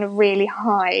benefits and a really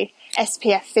high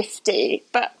SPF 50.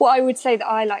 But what I would say that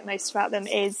I like most about them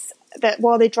is that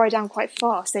while they dry down quite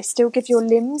fast, they still give your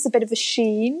limbs a bit of a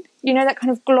sheen. You know, that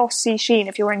kind of glossy sheen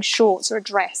if you're wearing shorts or a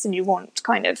dress and you want to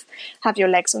kind of have your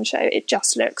legs on show. It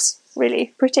just looks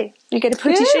really pretty. You get a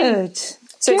pretty sheen.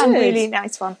 So it's a really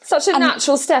nice one. Such a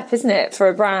natural step, isn't it, for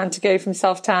a brand to go from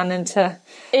self-tan into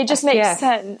It just SPF. makes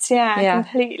sense, yeah,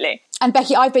 completely. And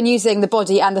Becky, I've been using the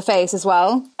body and the face as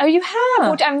well. Oh, you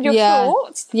have? And your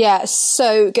thoughts? Yeah,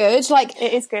 so good. Like,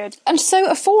 it is good. And so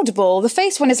affordable. The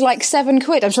face one is like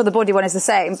 £7. I'm sure the body one is the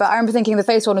same, but I remember thinking the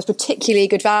face one was particularly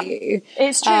good value.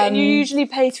 It's true, and you usually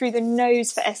pay through the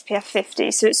nose for SPF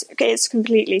 50, so it's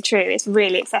completely true. It's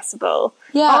really accessible.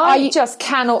 Yeah, I just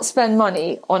cannot spend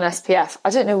money on SPF.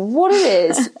 I don't know what it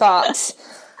is, but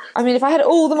I mean, if I had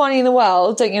all the money in the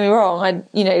world, don't get me wrong,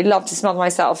 I'd, love to smother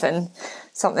myself in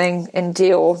something in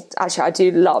Dior. Actually, I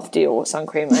do love Dior sun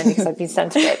cream only because I've been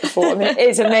sent it before. I mean, it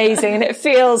is amazing and it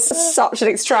feels such an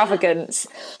extravagance.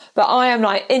 But I am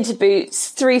like into Boots,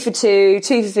 3 for 2,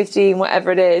 2 for 15,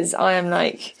 whatever it is.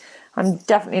 I'm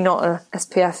definitely not a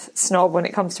SPF snob when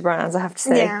it comes to brands, I have to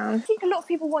say. Yeah, I think a lot of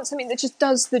people want something that just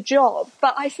does the job.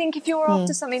 But I think if you're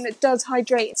after something that does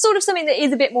hydrate, sort of something that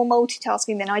is a bit more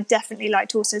multitasking, then I definitely like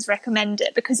to also recommend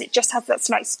it because it just has that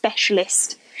slight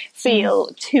specialist feel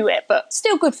to it, but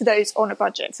still good for those on a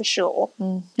budget for sure.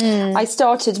 I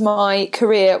started my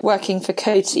career working for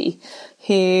Coty,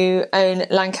 who own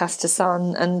Lancaster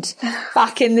Sun, and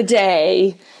back in the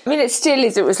day, I mean, it still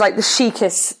is, it was like the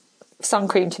chicest sun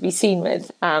cream to be seen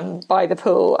with by the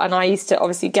pool, and I used to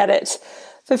obviously get it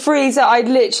for free, so I'd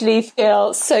literally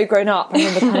feel so grown up. I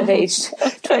remember kind of aged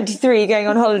 23 going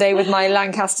on holiday with my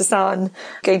Lancaster Sun,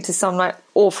 going to some like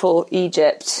awful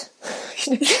Egypt.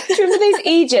 Do you remember those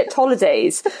Egypt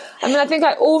holidays? I mean, I think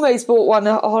I almost bought one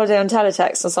a holiday on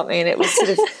Teletext or something, and it was sort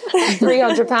of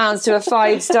 £300 to a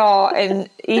 5-star in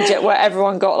Egypt where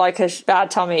everyone got like a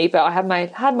bad tummy, but I had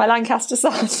my Lancaster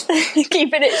Sun.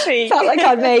 Keeping it cheap. Felt like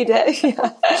I'd made it.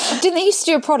 Yeah. Didn't they used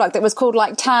to do a product that was called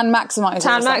like Tan Maximizer?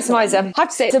 Tan Maximizer. I have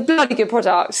to say, it's a bloody good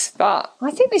product, but I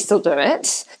think they still do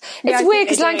it. It's weird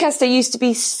because Lancaster used to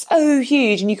be so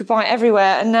huge and you could buy it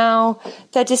everywhere, and now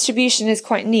their distribution is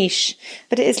quite niche,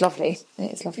 but it is lovely.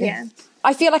 It is lovely. Yeah.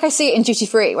 I feel like I see it in duty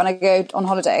free when I go on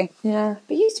holiday. Yeah,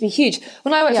 but it used to be huge.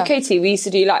 When I worked for Coty, we used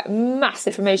to do like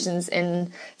massive promotions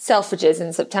in Selfridges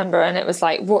in September, and it was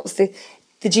like, what's the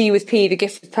G with P, the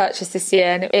gift of purchase this year?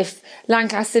 And if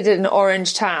Lancaster did an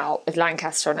orange towel with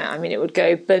Lancaster on it, I mean, it would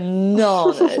go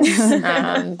bananas.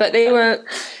 But they were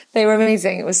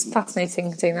amazing. It was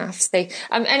fascinating doing that, I have to say.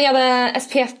 Any other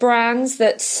SPF brands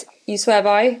that you swear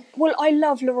by? Well, I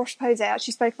love La Roche-Posay. I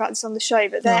actually spoke about this on the show,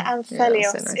 but their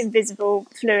Anthelios so nice. Invisible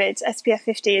Fluid SPF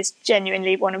 50 is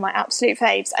genuinely one of my absolute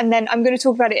faves. And then I'm going to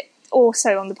talk about it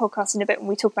also on the podcast in a bit when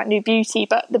we talk about new beauty,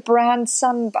 but the brand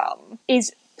Sunbum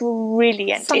is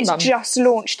brilliant. Sunbum. It's just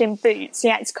launched in Boots.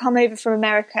 Yeah, it's come over from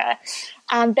America.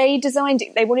 And they designed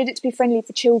it, they wanted it to be friendly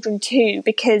for children too,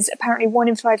 because apparently 1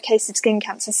 in 5 cases of skin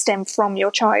cancer stem from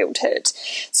your childhood.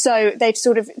 So they've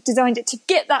sort of designed it to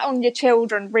get that on your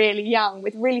children really young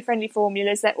with really friendly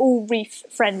formulas. They're all reef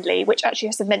friendly, which actually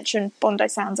has to mention Bondi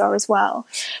Sands are as well.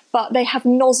 But they have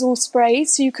nozzle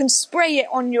sprays, so you can spray it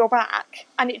on your back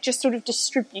and it just sort of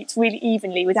distributes really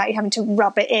evenly without you having to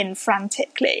rub it in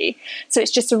frantically. So it's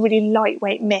just a really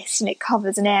lightweight mist and it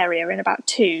covers an area in about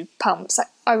 2 pumps.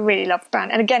 I really love the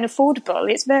brand. And again, affordable.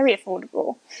 It's very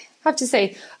affordable. I have to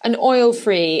say, an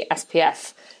oil-free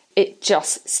SPF, it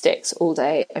just sticks all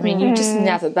day. I mean, you just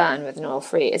never burn with an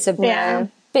oil-free. It's a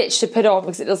bitch to put on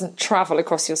because it doesn't travel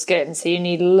across your skin, so you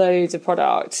need loads of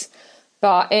product.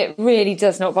 But it really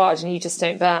does not budge and you just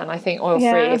don't burn. I think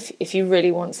oil-free, if you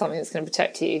really want something that's going to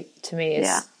protect you, to me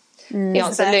is the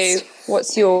answer. Lou,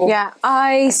 what's your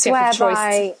I SPF swear of choice?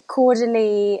 by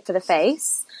Caudalie for the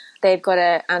face. they've got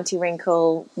a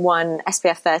anti-wrinkle one,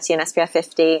 SPF 30 and SPF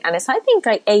 50, and it's I think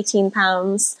like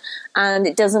 £18, and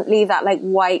it doesn't leave that like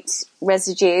white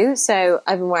residue. So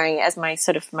I've been wearing it as my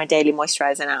sort of my daily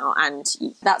moisturizer now, and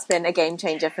that's been a game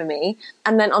changer for me.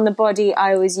 And then on the body,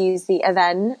 I always use the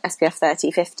Avène SPF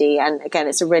 30 50, and again,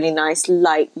 it's a really nice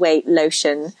lightweight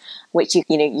lotion which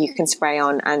you can spray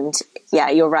on, and yeah,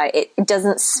 you're right, it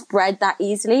doesn't spread that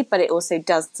easily, but it also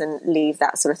doesn't leave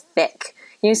that sort of thick.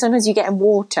 Sometimes you get in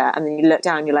water and then you look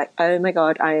down, you're like, oh my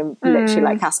god, I am literally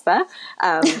like Casper.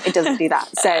 It doesn't do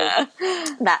that, so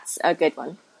that's a good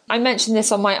one. I mentioned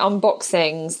this on my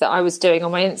unboxings that I was doing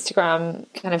on my Instagram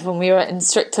kind of when we were in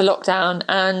stricter lockdown,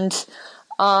 and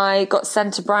I got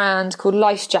sent a brand called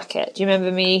Life Jacket. Do you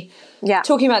remember me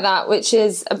talking about that, which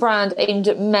is a brand aimed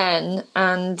at men?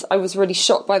 And I was really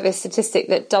shocked by this statistic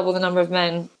that double the number of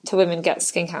men to women get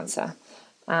skin cancer.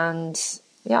 And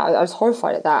yeah, I was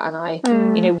horrified at that. And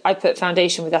I put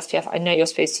foundation with SPF. I know you're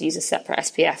supposed to use a separate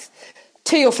SPF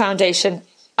to your foundation.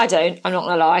 I don't, I'm not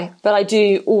going to lie. But I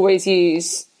do always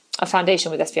use a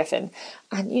foundation with SPF in.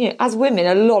 And, as women,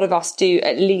 a lot of us do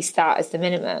at least that as the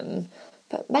minimum.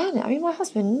 But man, my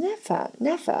husband never.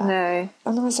 No.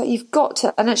 And I was like, you've got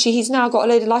to. And actually, he's now got a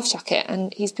load of Life Jacket,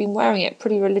 and he's been wearing it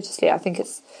pretty religiously. I think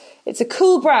it's a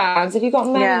cool brand. If you've got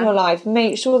men in your life,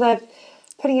 make sure they're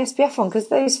putting SPF on, because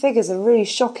those figures are really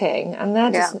shocking, and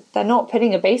they're not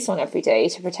putting a base on every day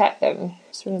to protect them.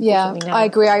 Really I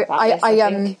agree.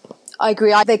 I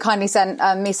agree. They kindly sent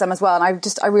me some as well, and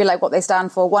I really like what they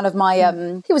stand for. One of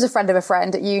my he was a friend of a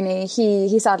friend at uni.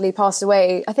 He sadly passed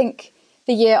away, I think,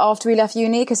 the year after we left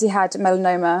uni, because he had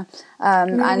melanoma,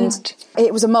 and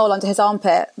it was a mole under his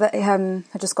armpit that had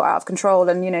just got out of control,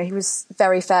 and he was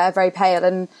very fair, very pale,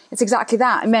 and it's exactly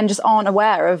that. Men just aren't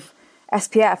aware of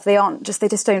SPF. They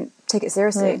just don't take it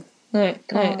seriously. No,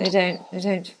 they don't.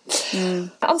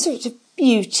 On to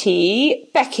beauty,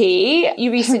 Becky,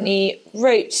 you recently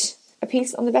wrote a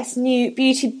piece on the best new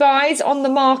beauty buys on the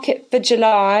market for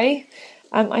July.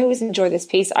 I always enjoy this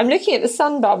piece. I'm looking at the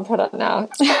Sunburn product now.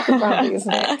 It's quite good branding,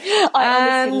 isn't it?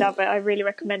 I honestly love it. I really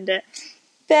recommend it.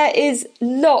 There is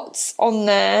lots on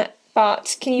there,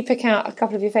 but can you pick out a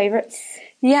couple of your favourites?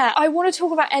 Yeah, I want to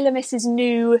talk about Elemis's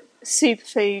new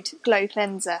Superfood Glow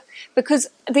Cleanser, because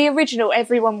the original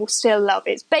everyone will still love.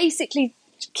 It's basically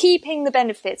keeping the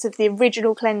benefits of the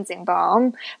original cleansing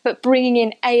balm, but bringing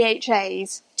in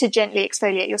AHAs to gently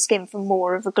exfoliate your skin for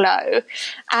more of a glow.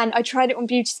 And I tried it on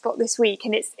Beauty Spot this week,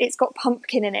 and it's got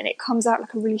pumpkin in it. It comes out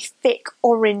like a really thick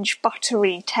orange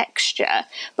buttery texture,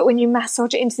 but when you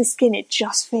massage it into the skin, it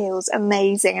just feels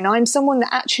amazing. And I'm someone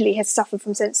that actually has suffered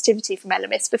from sensitivity from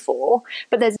Elemis before,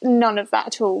 but there's none of that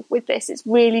at all with this. It's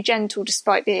really gentle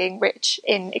despite being rich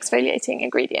in exfoliating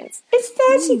ingredients. It's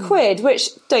 30 quid, which,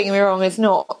 don't get me wrong, is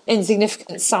not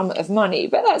insignificant sum of money,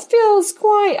 but that feels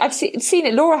quite... I've seen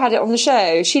it. Laura had it on the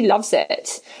show. She loves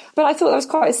it. But I thought that was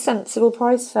quite a sensible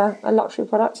price for a luxury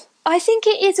product. I think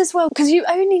it is as well, because you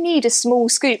only need a small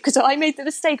scoop, because I made the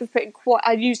mistake of putting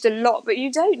I used a lot, but you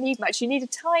don't need much. You need a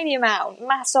tiny amount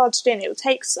massaged in. It'll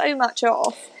take so much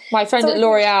off. My friend at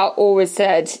L'Oreal always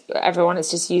said everyone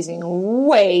is just using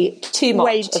way too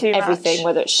much of everything,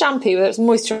 whether it's shampoo, whether it's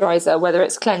moisturiser, whether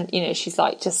it's cleanse. She's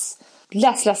like, just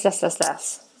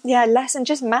less. Yeah, less, and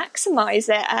just maximise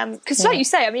it. Because like you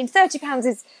say, £30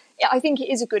 is... I think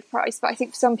it is a good price, but I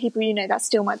think for some people, that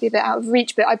still might be a bit out of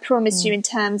reach. But I promise you, in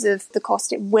terms of the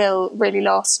cost, it will really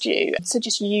last you. So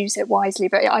just use it wisely.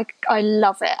 But I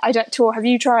love it. Have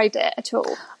you tried it at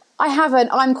all? I haven't.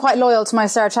 I'm quite loyal to my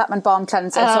Sarah Chapman balm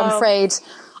cleanser, so I'm afraid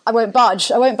I won't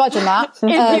budge. I won't budge on that.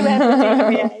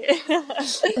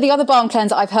 The other balm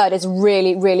cleanser I've heard is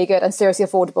really, really good and seriously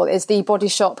affordable is the Body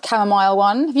Shop chamomile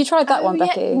one. Have you tried that one,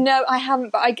 Becky? No, I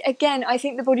haven't. But I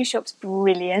think the Body Shop's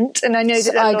brilliant, and I know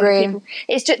that a lot of people.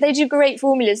 It's just they do great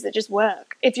formulas that just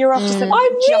work. If you're after something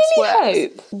that just works. I really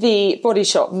hope the Body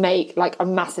Shop make like a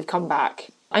massive comeback.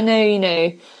 I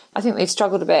know. I think they've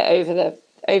struggled a bit over the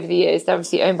years. They're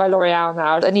obviously owned by L'Oreal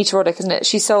now. Anita Roddick, isn't it?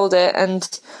 She sold it, and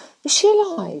is she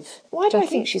alive? Why do I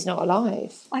think she's not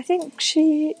alive? I think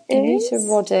she is. Anita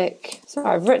Roddick. Sorry,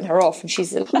 I've written her off, and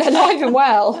she's alive and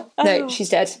well. No, she's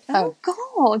dead. Oh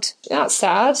God, that's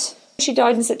sad. She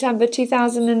died in September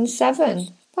 2007.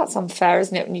 That's unfair,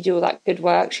 isn't it? When you do all that good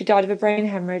work, she died of a brain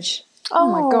hemorrhage.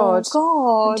 Oh my God!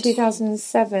 In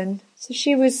 2007. So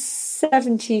she was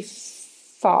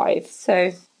 75.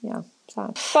 So yeah.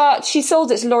 Sad. But she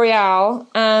sold it to L'Oreal,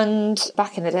 and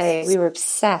back in the day, we were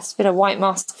obsessed with a white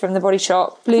mask from the Body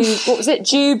Shop. Blue, what was it?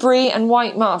 Dewberry and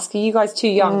white mask. Are you guys too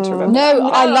young to remember? No,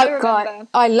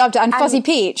 I loved it. And Fuzzy And-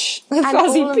 Peach.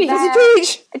 Fuzzy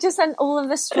Peach. Just and all of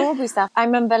the strawberry stuff. I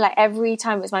remember like every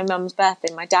time it was my mum's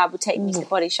birthday, my dad would take me to the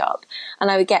Body Shop, and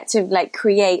I would get to like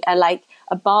create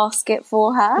a basket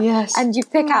for her. Yes. And you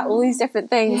pick out all these different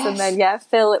things and then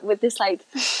fill it with this like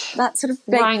that sort of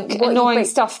like, Rank, annoying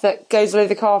stuff that goes all over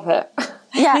the carpet.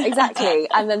 Yeah, exactly.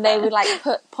 And then they would like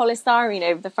put polystyrene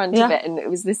over the front of it, and it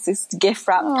was this gift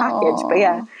wrap package. But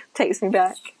yeah, takes me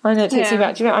back. I know, it takes me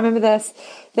back. Do you remember? I remember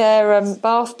their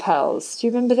bath pearls. Do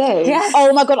you remember those? Yeah.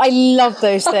 Oh my God, I love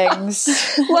those things.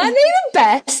 Weren't they the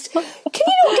best? Can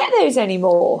you not get those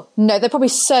anymore? No, they're probably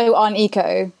so un-eco.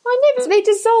 I know, but they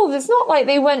dissolved. It's not like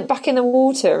they went back in the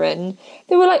water and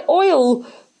they were like oil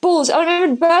balls. I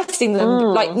remember bursting them,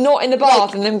 like not in the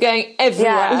bath, and them going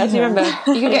everywhere. Yeah. Do you remember?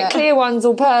 You could get clear ones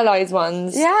or pearlized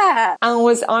ones. Yeah. And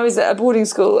I was at a boarding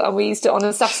school, and we used to, on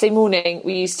a Saturday morning,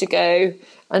 we used to go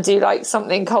and do like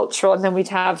something cultural, and then we'd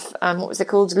have, what was it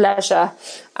called? Leisure.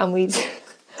 And we'd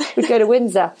go to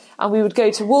Windsor, and we would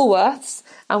go to Woolworths,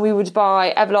 and we would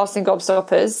buy everlasting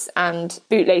gobstoppers and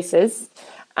bootlaces,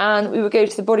 and we would go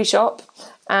to the Body Shop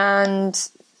and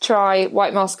try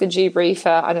white mask and Dewberry for,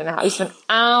 I don't know how, we spent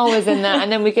hours in there,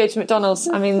 and then we go to McDonald's,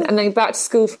 and then back to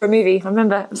school for a movie. I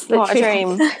remember, it was What a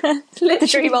dream. The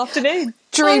dream afternoon.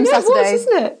 Dream I know,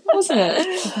 Saturday. wasn't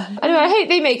it? Anyway, I hope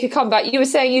they make a comeback. You were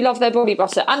saying you love their body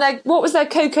butter. And what was their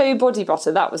cocoa body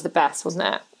butter? That was the best,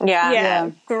 wasn't it?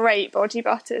 Yeah. Great body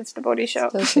butters, the Body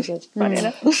Shop. That's so good. Funny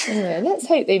enough. Anyway, let's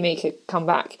hope they make a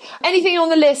comeback. Anything on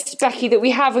the list, Becky, that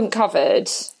we haven't covered?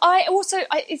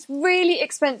 It's really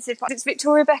expensive. It's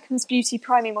Victoria Beckham's Beauty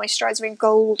Priming Moisturiser in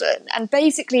Golden. And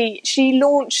basically, she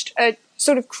launched a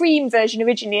sort of cream version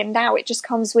originally, and now it just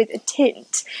comes with a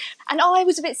tint. And I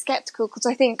was a bit sceptical because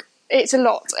I think it's a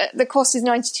lot. The cost is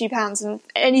 £92, and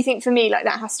anything for me like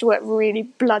that has to work really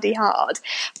bloody hard.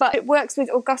 But it works with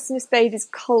Augustinus Bader's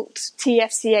Cult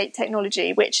TFC8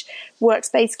 technology, which works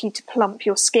basically to plump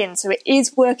your skin. So it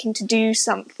is working to do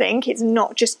something. It's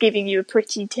not just giving you a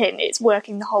pretty tint. It's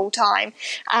working the whole time.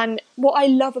 And what I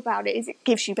love about it is it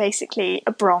gives you basically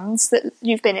a bronze that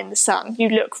you've been in the sun. You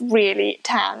look really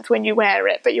tanned when you wear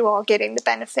it, but you are getting the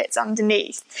benefits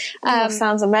underneath. That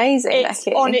sounds amazing, It's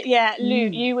Becky. on it, yeah. Lou,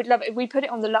 you would love it. We put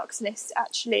it on the Lux list,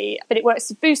 actually, but it works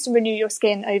to boost and renew your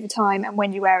skin over time, and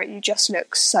when you wear it, you just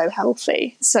look so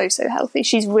healthy. So healthy.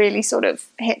 She's really sort of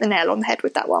hit the nail on the head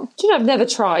with that one. Do you know, I've never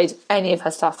tried any of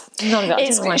her stuff. None of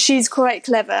it. She's quite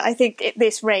clever. I think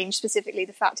this range, specifically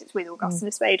the fact it's with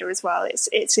Augustinus Bader as well,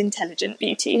 it's intelligent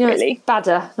beauty, really. It's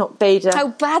Bader, not Bader. Oh,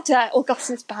 Bader.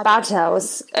 Augustinus Bader. Bader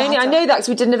was only. I know that because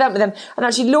we did an event with them, and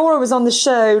actually Laura was on the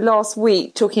show last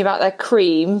week talking about their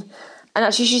cream. And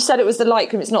actually, she said it was the light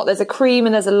cream. It's not. There's a cream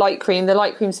and there's a light cream. The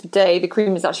light cream's for day. The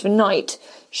cream is actually for night.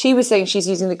 She was saying she's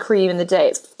using the cream in the day.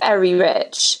 It's very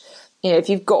rich. You know, if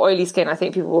you've got oily skin, I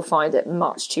think people will find it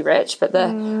much too rich. But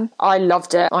I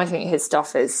loved it. I think his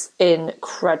stuff is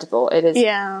incredible. It is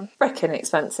freaking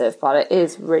expensive, but it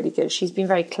is really good. She's been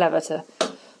very clever to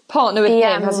partner with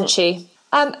him, hasn't she?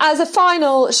 As a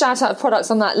final shout out of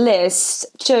products on that list,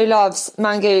 Jo loves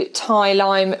mango Thai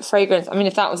lime fragrance. I mean,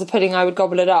 if that was a pudding, I would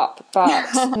gobble it up. But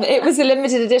it was a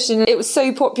limited edition. It was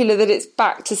so popular that it's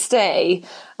back to stay.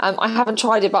 I haven't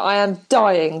tried it, but I am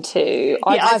dying to.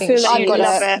 I feel like you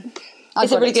love it.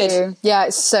 Is it really good? Too. Yeah,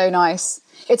 it's so nice.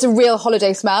 It's a real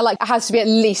holiday smell. Like, it has to be at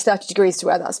least 30 degrees to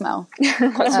wear that smell.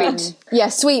 Quite sweet. Yeah,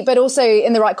 sweet, but also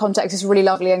in the right context, it's really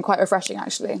lovely and quite refreshing,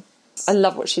 actually. I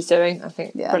love what she's doing. I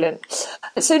think brilliant.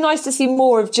 It's so nice to see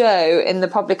more of Jo in the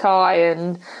public eye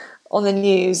and on the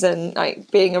news, and like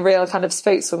being a real kind of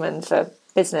spokeswoman for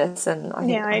business. And I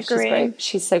think I she's agree. great.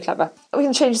 She's so clever. We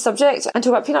can change the subject and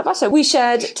talk about peanut butter. We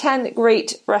shared 10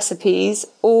 great recipes,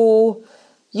 all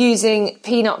using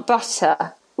peanut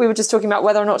butter. We were just talking about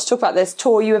whether or not to talk about this.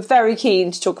 Tor, you were very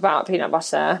keen to talk about peanut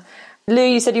butter. Lou,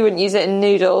 you said you wouldn't use it in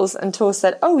noodles, and Tor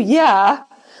said, oh yeah.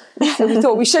 So we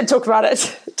thought we should talk about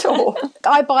it. Tor.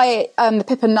 I buy the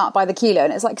Pip and Nut by the kilo,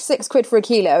 and it's like £6 for a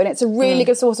kilo, and it's a really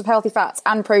good source of healthy fats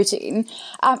and protein,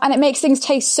 and it makes things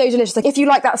taste so delicious. Like, if you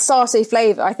like that satay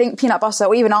flavour, I think peanut butter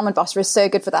or even almond butter is so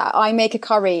good for that. I make a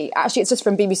curry, actually it's just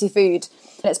from BBC Food,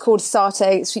 and it's called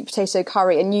satay sweet potato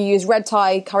curry, and you use red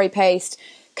Thai curry paste,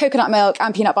 coconut milk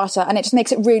and peanut butter, and it just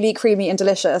makes it really creamy and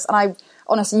delicious. And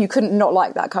honestly, you couldn't not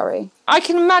like that curry. I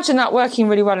can imagine that working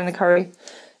really well in a curry.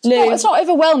 No, it's not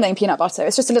overwhelming peanut butter.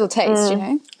 It's just a little taste, you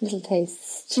know? Little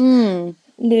taste.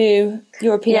 Lou,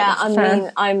 you're a peanut butter fan. I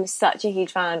mean, I'm such a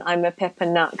huge fan. I'm a pip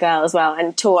and nut girl as well.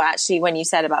 And Tor, actually, when you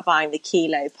said about buying the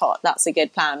kilo pot, that's a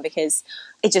good plan because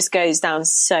it just goes down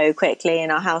so quickly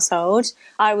in our household.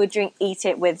 I would eat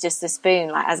it with just a spoon,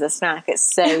 like as a snack. It's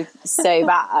so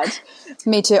bad.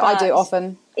 Me too. I do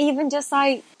often. Even just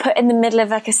like put in the middle of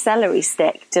like a celery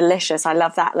stick, delicious. I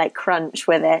love that like crunch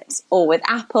with it, or with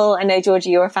apple. I know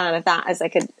Georgie, you're a fan of that as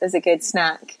a good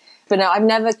snack. But no, I've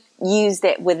never used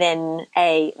it within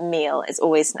a meal. It's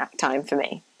always snack time for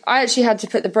me. I actually had to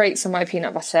put the brakes on my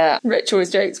peanut butter. Rich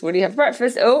always jokes, what do you have for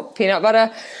breakfast? Oh, peanut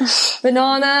butter,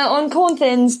 banana on corn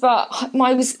thins. But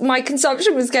my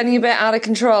consumption was getting a bit out of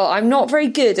control. I'm not very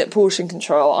good at portion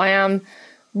control. I am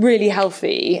really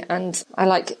healthy and I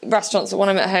like restaurants. When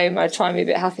I'm at home, I try and be a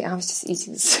bit healthy. I was just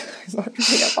eating so much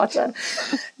peanut butter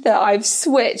that I've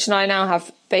switched and I now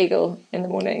have bagel in the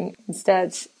morning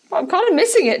instead. I'm kind of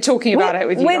missing it talking about it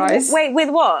with you guys. Wait, with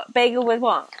what? Bagel with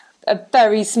what? A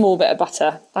very small bit of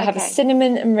butter. I have a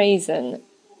cinnamon and raisin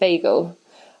bagel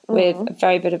with a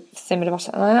very bit of thin bit of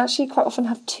butter. And I actually quite often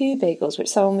have 2 bagels, which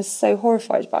someone was so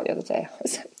horrified about the other day. I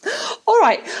was like, all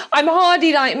right, I'm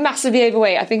hardly like massively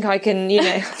overweight. I think I can,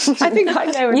 I think I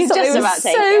know. You just about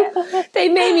take it. They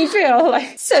made me feel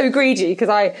like so greedy because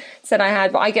I said I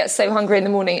had, but I get so hungry in the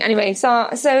morning. Anyway, so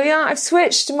yeah, I've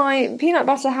switched. My peanut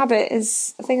butter habit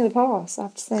is a thing of the past, I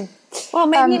have to say. Well,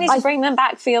 maybe you need to bring them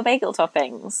back for your bagel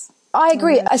toppings. I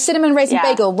agree. A cinnamon raisin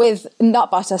bagel with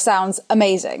nut butter sounds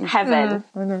amazing. Heaven.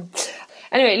 I know.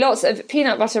 Anyway, lots of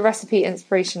peanut butter recipe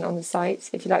inspiration on the site,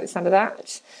 if you like the sound of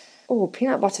that. Oh,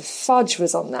 peanut butter fudge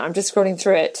was on there. I'm just scrolling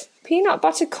through it. Peanut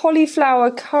butter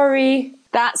cauliflower curry.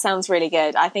 That sounds really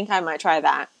good. I think I might try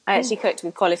that. I actually cooked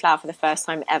with cauliflower for the first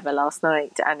time ever last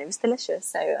night and it was delicious.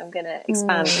 So I'm going to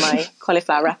expand my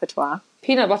cauliflower repertoire.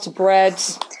 Peanut butter bread.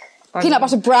 Peanut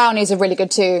butter brownies are really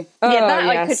good too.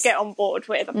 I could get on board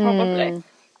with, probably.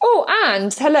 Oh,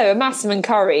 and hello, a massaman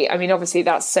curry. I mean, obviously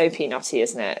that's so peanutty,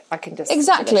 isn't it? I can just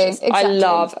exactly. I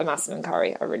love a massaman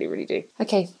curry. I really, really do.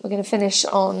 Okay, we're going to finish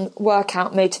on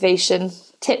workout motivation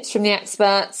tips from the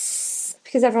experts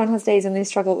because everyone has days when they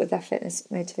struggle with their fitness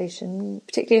motivation,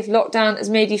 particularly if lockdown has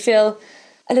made you feel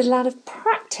a little out of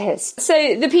practice.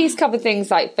 So the piece covered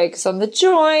things like focus on the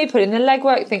joy, put in the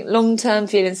legwork, think long term,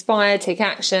 feel inspired, take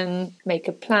action, make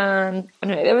a plan. I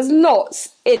don't know, there was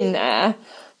lots in there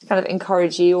to kind of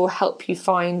encourage you or help you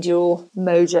find your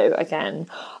mojo again.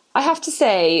 I have to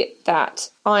say that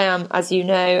I am, as you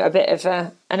know, a bit of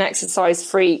an exercise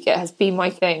freak. It has been my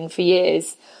thing for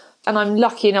years. And I'm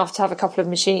lucky enough to have a couple of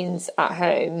machines at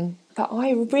home. But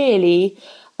I really,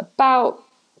 about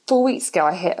 4 weeks ago,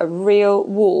 I hit a real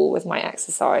wall with my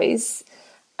exercise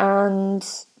and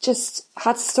just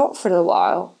had to stop for a little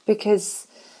while because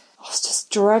I was just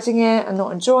dreading it and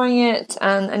not enjoying it.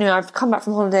 And anyway, I've come back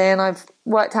from holiday and I've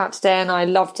worked out today and I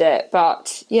loved it.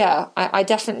 But yeah, I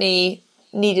definitely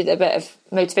needed a bit of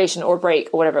motivation or a break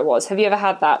or whatever it was. Have you ever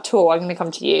had that? Tor, I'm going to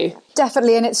come to you.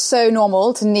 Definitely, and it's so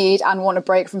normal to need and want a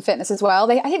break from fitness as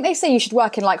well. I think they say you should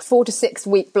work in like 4 to 6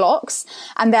 week blocks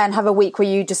and then have a week where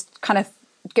you just kind of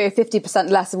go 50%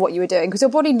 less of what you were doing because your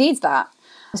body needs that,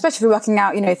 especially if you're working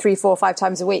out 3, 4, 5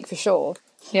 times a week for sure.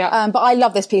 Yeah. But I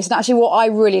love this piece, and actually what I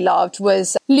really loved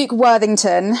was Luke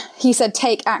Worthington. He said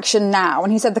take action now,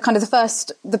 and he said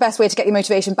the best way to get your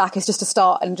motivation back is just to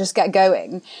start and just get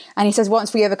going. And he says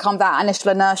once we overcome that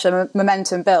initial inertia,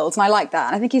 momentum builds, and I like that.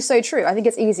 And I think he's so true. I think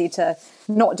it's easy to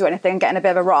not do anything and get in a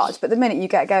bit of a rut, but the minute you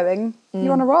get going,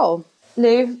 you're on a roll.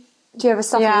 Lou, do you ever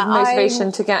suffer with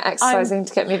motivation to get exercising,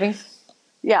 to get moving?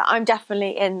 Yeah, I'm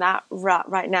definitely in that rut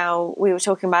right now. We were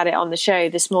talking about it on the show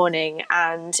this morning,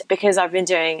 and because I've been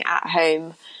doing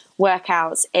at-home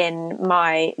workouts in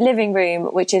my living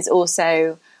room, which is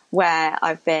also where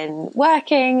I've been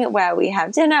working, where we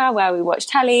have dinner, where we watch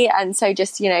telly, and so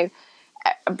just, I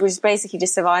was basically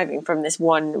just surviving from this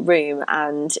one room,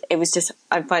 and it was just,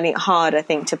 I'm finding it hard, I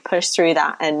think, to push through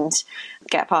that and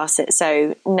get past it.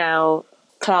 So now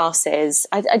classes,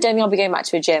 I don't think I'll be going back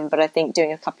to a gym, but I think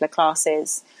doing a couple of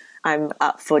classes, I'm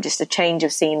up for just a change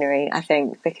of scenery, I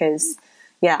think, because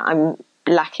I'm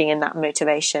lacking in that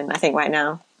motivation, I think, right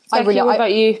now. What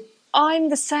about you? I'm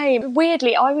the same.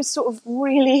 Weirdly, I was sort of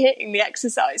really hitting the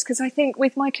exercise because I think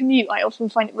with my commute, I often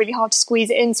find it really hard to squeeze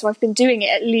it in. So I've been doing it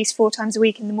at least 4 times a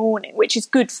week in the morning, which is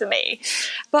good for me.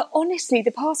 But honestly,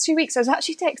 the past 2 weeks, I was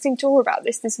actually texting Tor about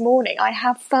this morning. I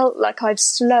have felt like I've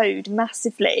slowed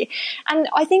massively. And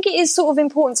I think it is sort of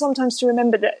important sometimes to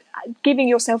remember that giving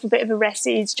yourself a bit of a rest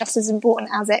is just as important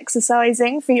as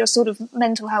exercising for your sort of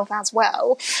mental health as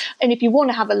well. And if you want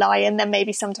to have a lie-in, then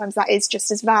maybe sometimes that is just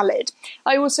as valid.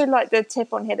 I also like the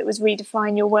tip on here that was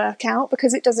redefine your workout,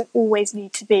 because it doesn't always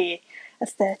need to be a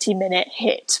 30-minute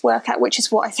HIIT workout, which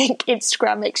is what I think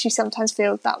Instagram makes you sometimes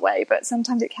feel that way. But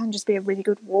sometimes it can just be a really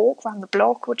good walk around the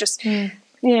block, or just,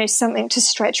 something to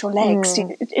stretch your legs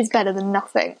is better than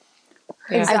nothing.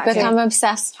 Exactly. I've become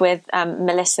obsessed with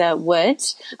Melissa Wood.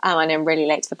 I know I'm really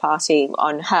late to the party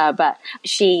on her, but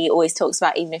she always talks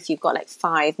about, even if you've got like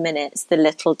 5 minutes, the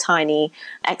little tiny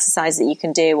exercise that you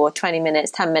can do, or 20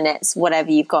 minutes, 10 minutes, whatever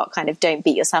you've got, kind of don't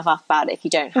beat yourself up about it if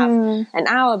you don't have an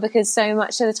hour, because so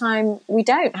much of the time we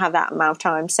don't have that amount of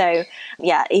time. So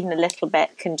yeah, even a little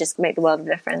bit can just make the world of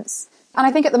difference. And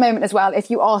I think at the moment as well,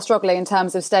 if you are struggling in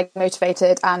terms of staying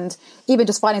motivated and even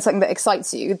just finding something that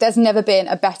excites you, there's never been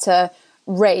a better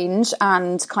range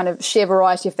and kind of sheer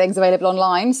variety of things available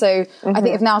online. So I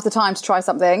think if now's the time to try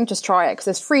something, just try it, because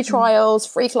there's free trials,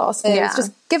 free classes,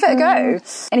 just give it a go.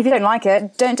 And if you don't like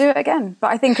it, don't do it again.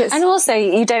 But I think it's... And also,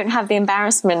 you don't have the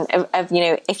embarrassment of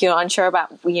if you're unsure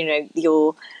about,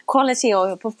 your quality or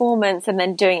your performance and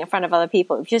then doing it in front of other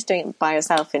people. If you're just doing it by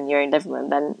yourself in your own living room,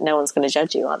 then no one's going to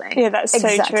judge you, are they? Yeah, that's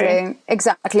so true.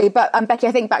 Exactly. But Becky,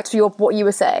 I think back to what you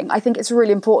were saying, I think it's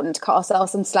really important to cut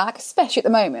ourselves some slack, especially at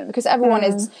the moment, because everyone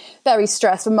is very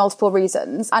stressed for multiple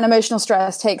reasons. And emotional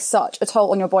stress takes such a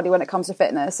toll on your body when it comes to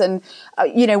fitness. And,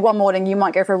 one morning you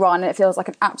might go for a run and it feels like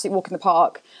an absolute walk in the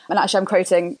park. And actually, I'm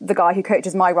quoting the guy who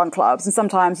coaches my run clubs. And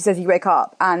sometimes he says you wake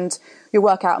up and your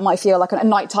workout might feel like a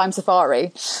nighttime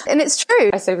safari. And it's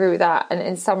true. I so agree with that. And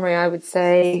in summary, I would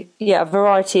say,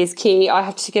 variety is key. I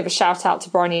have to give a shout out to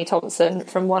Bryony Thompson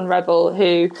from One Rebel,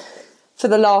 who for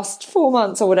the last 4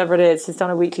 months or whatever it is, has done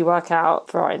a weekly workout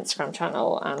for our Instagram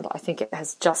channel. And I think it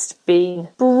has just been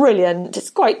brilliant.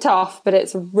 It's quite tough, but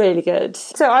it's really good.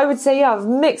 So I would say,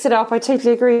 mix it up. I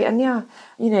totally agree. And you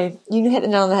hit the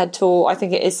nail on the head, Tor. I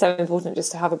think it is so important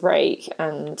just to have a break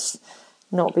and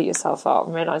not beat yourself up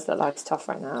and realise that life's tough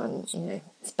right now, and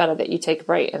it's better that you take a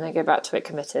break and then go back to it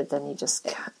committed than you just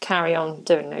carry on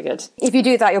doing no good. If you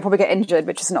do that, you'll probably get injured,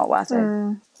 which is not worth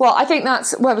it. Well, I think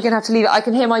that's where we're going to have to leave it. I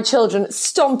can hear my children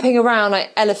stomping around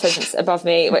like elephants above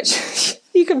me, which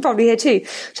you can probably hear too,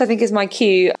 which I think is my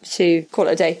cue to call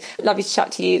it a day. Lovely to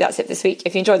chat to you. That's it this week.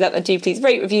 If you enjoyed that, then do please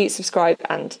rate, review, subscribe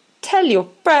and tell your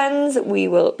friends. We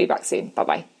will be back soon.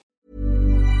 Bye-bye.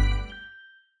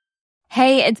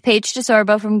 Hey, it's Paige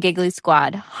DeSorbo from Giggly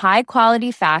Squad. High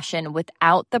quality fashion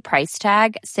without the price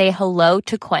tag. Say hello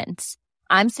to Quince.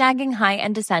 I'm snagging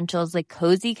high-end essentials like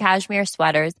cozy cashmere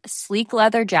sweaters, sleek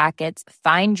leather jackets,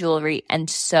 fine jewelry, and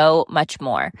so much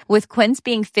more. With Quince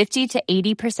being 50 to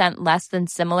 80% less than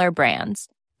similar brands.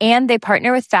 And they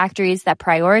partner with factories that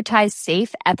prioritize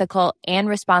safe, ethical, and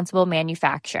responsible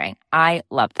manufacturing. I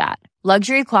love that.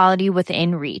 Luxury quality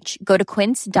within reach. Go to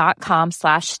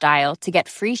quince.com/style to get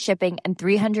free shipping and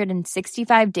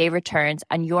 365-day returns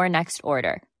on your next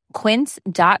order.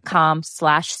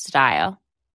 Quince.com/style.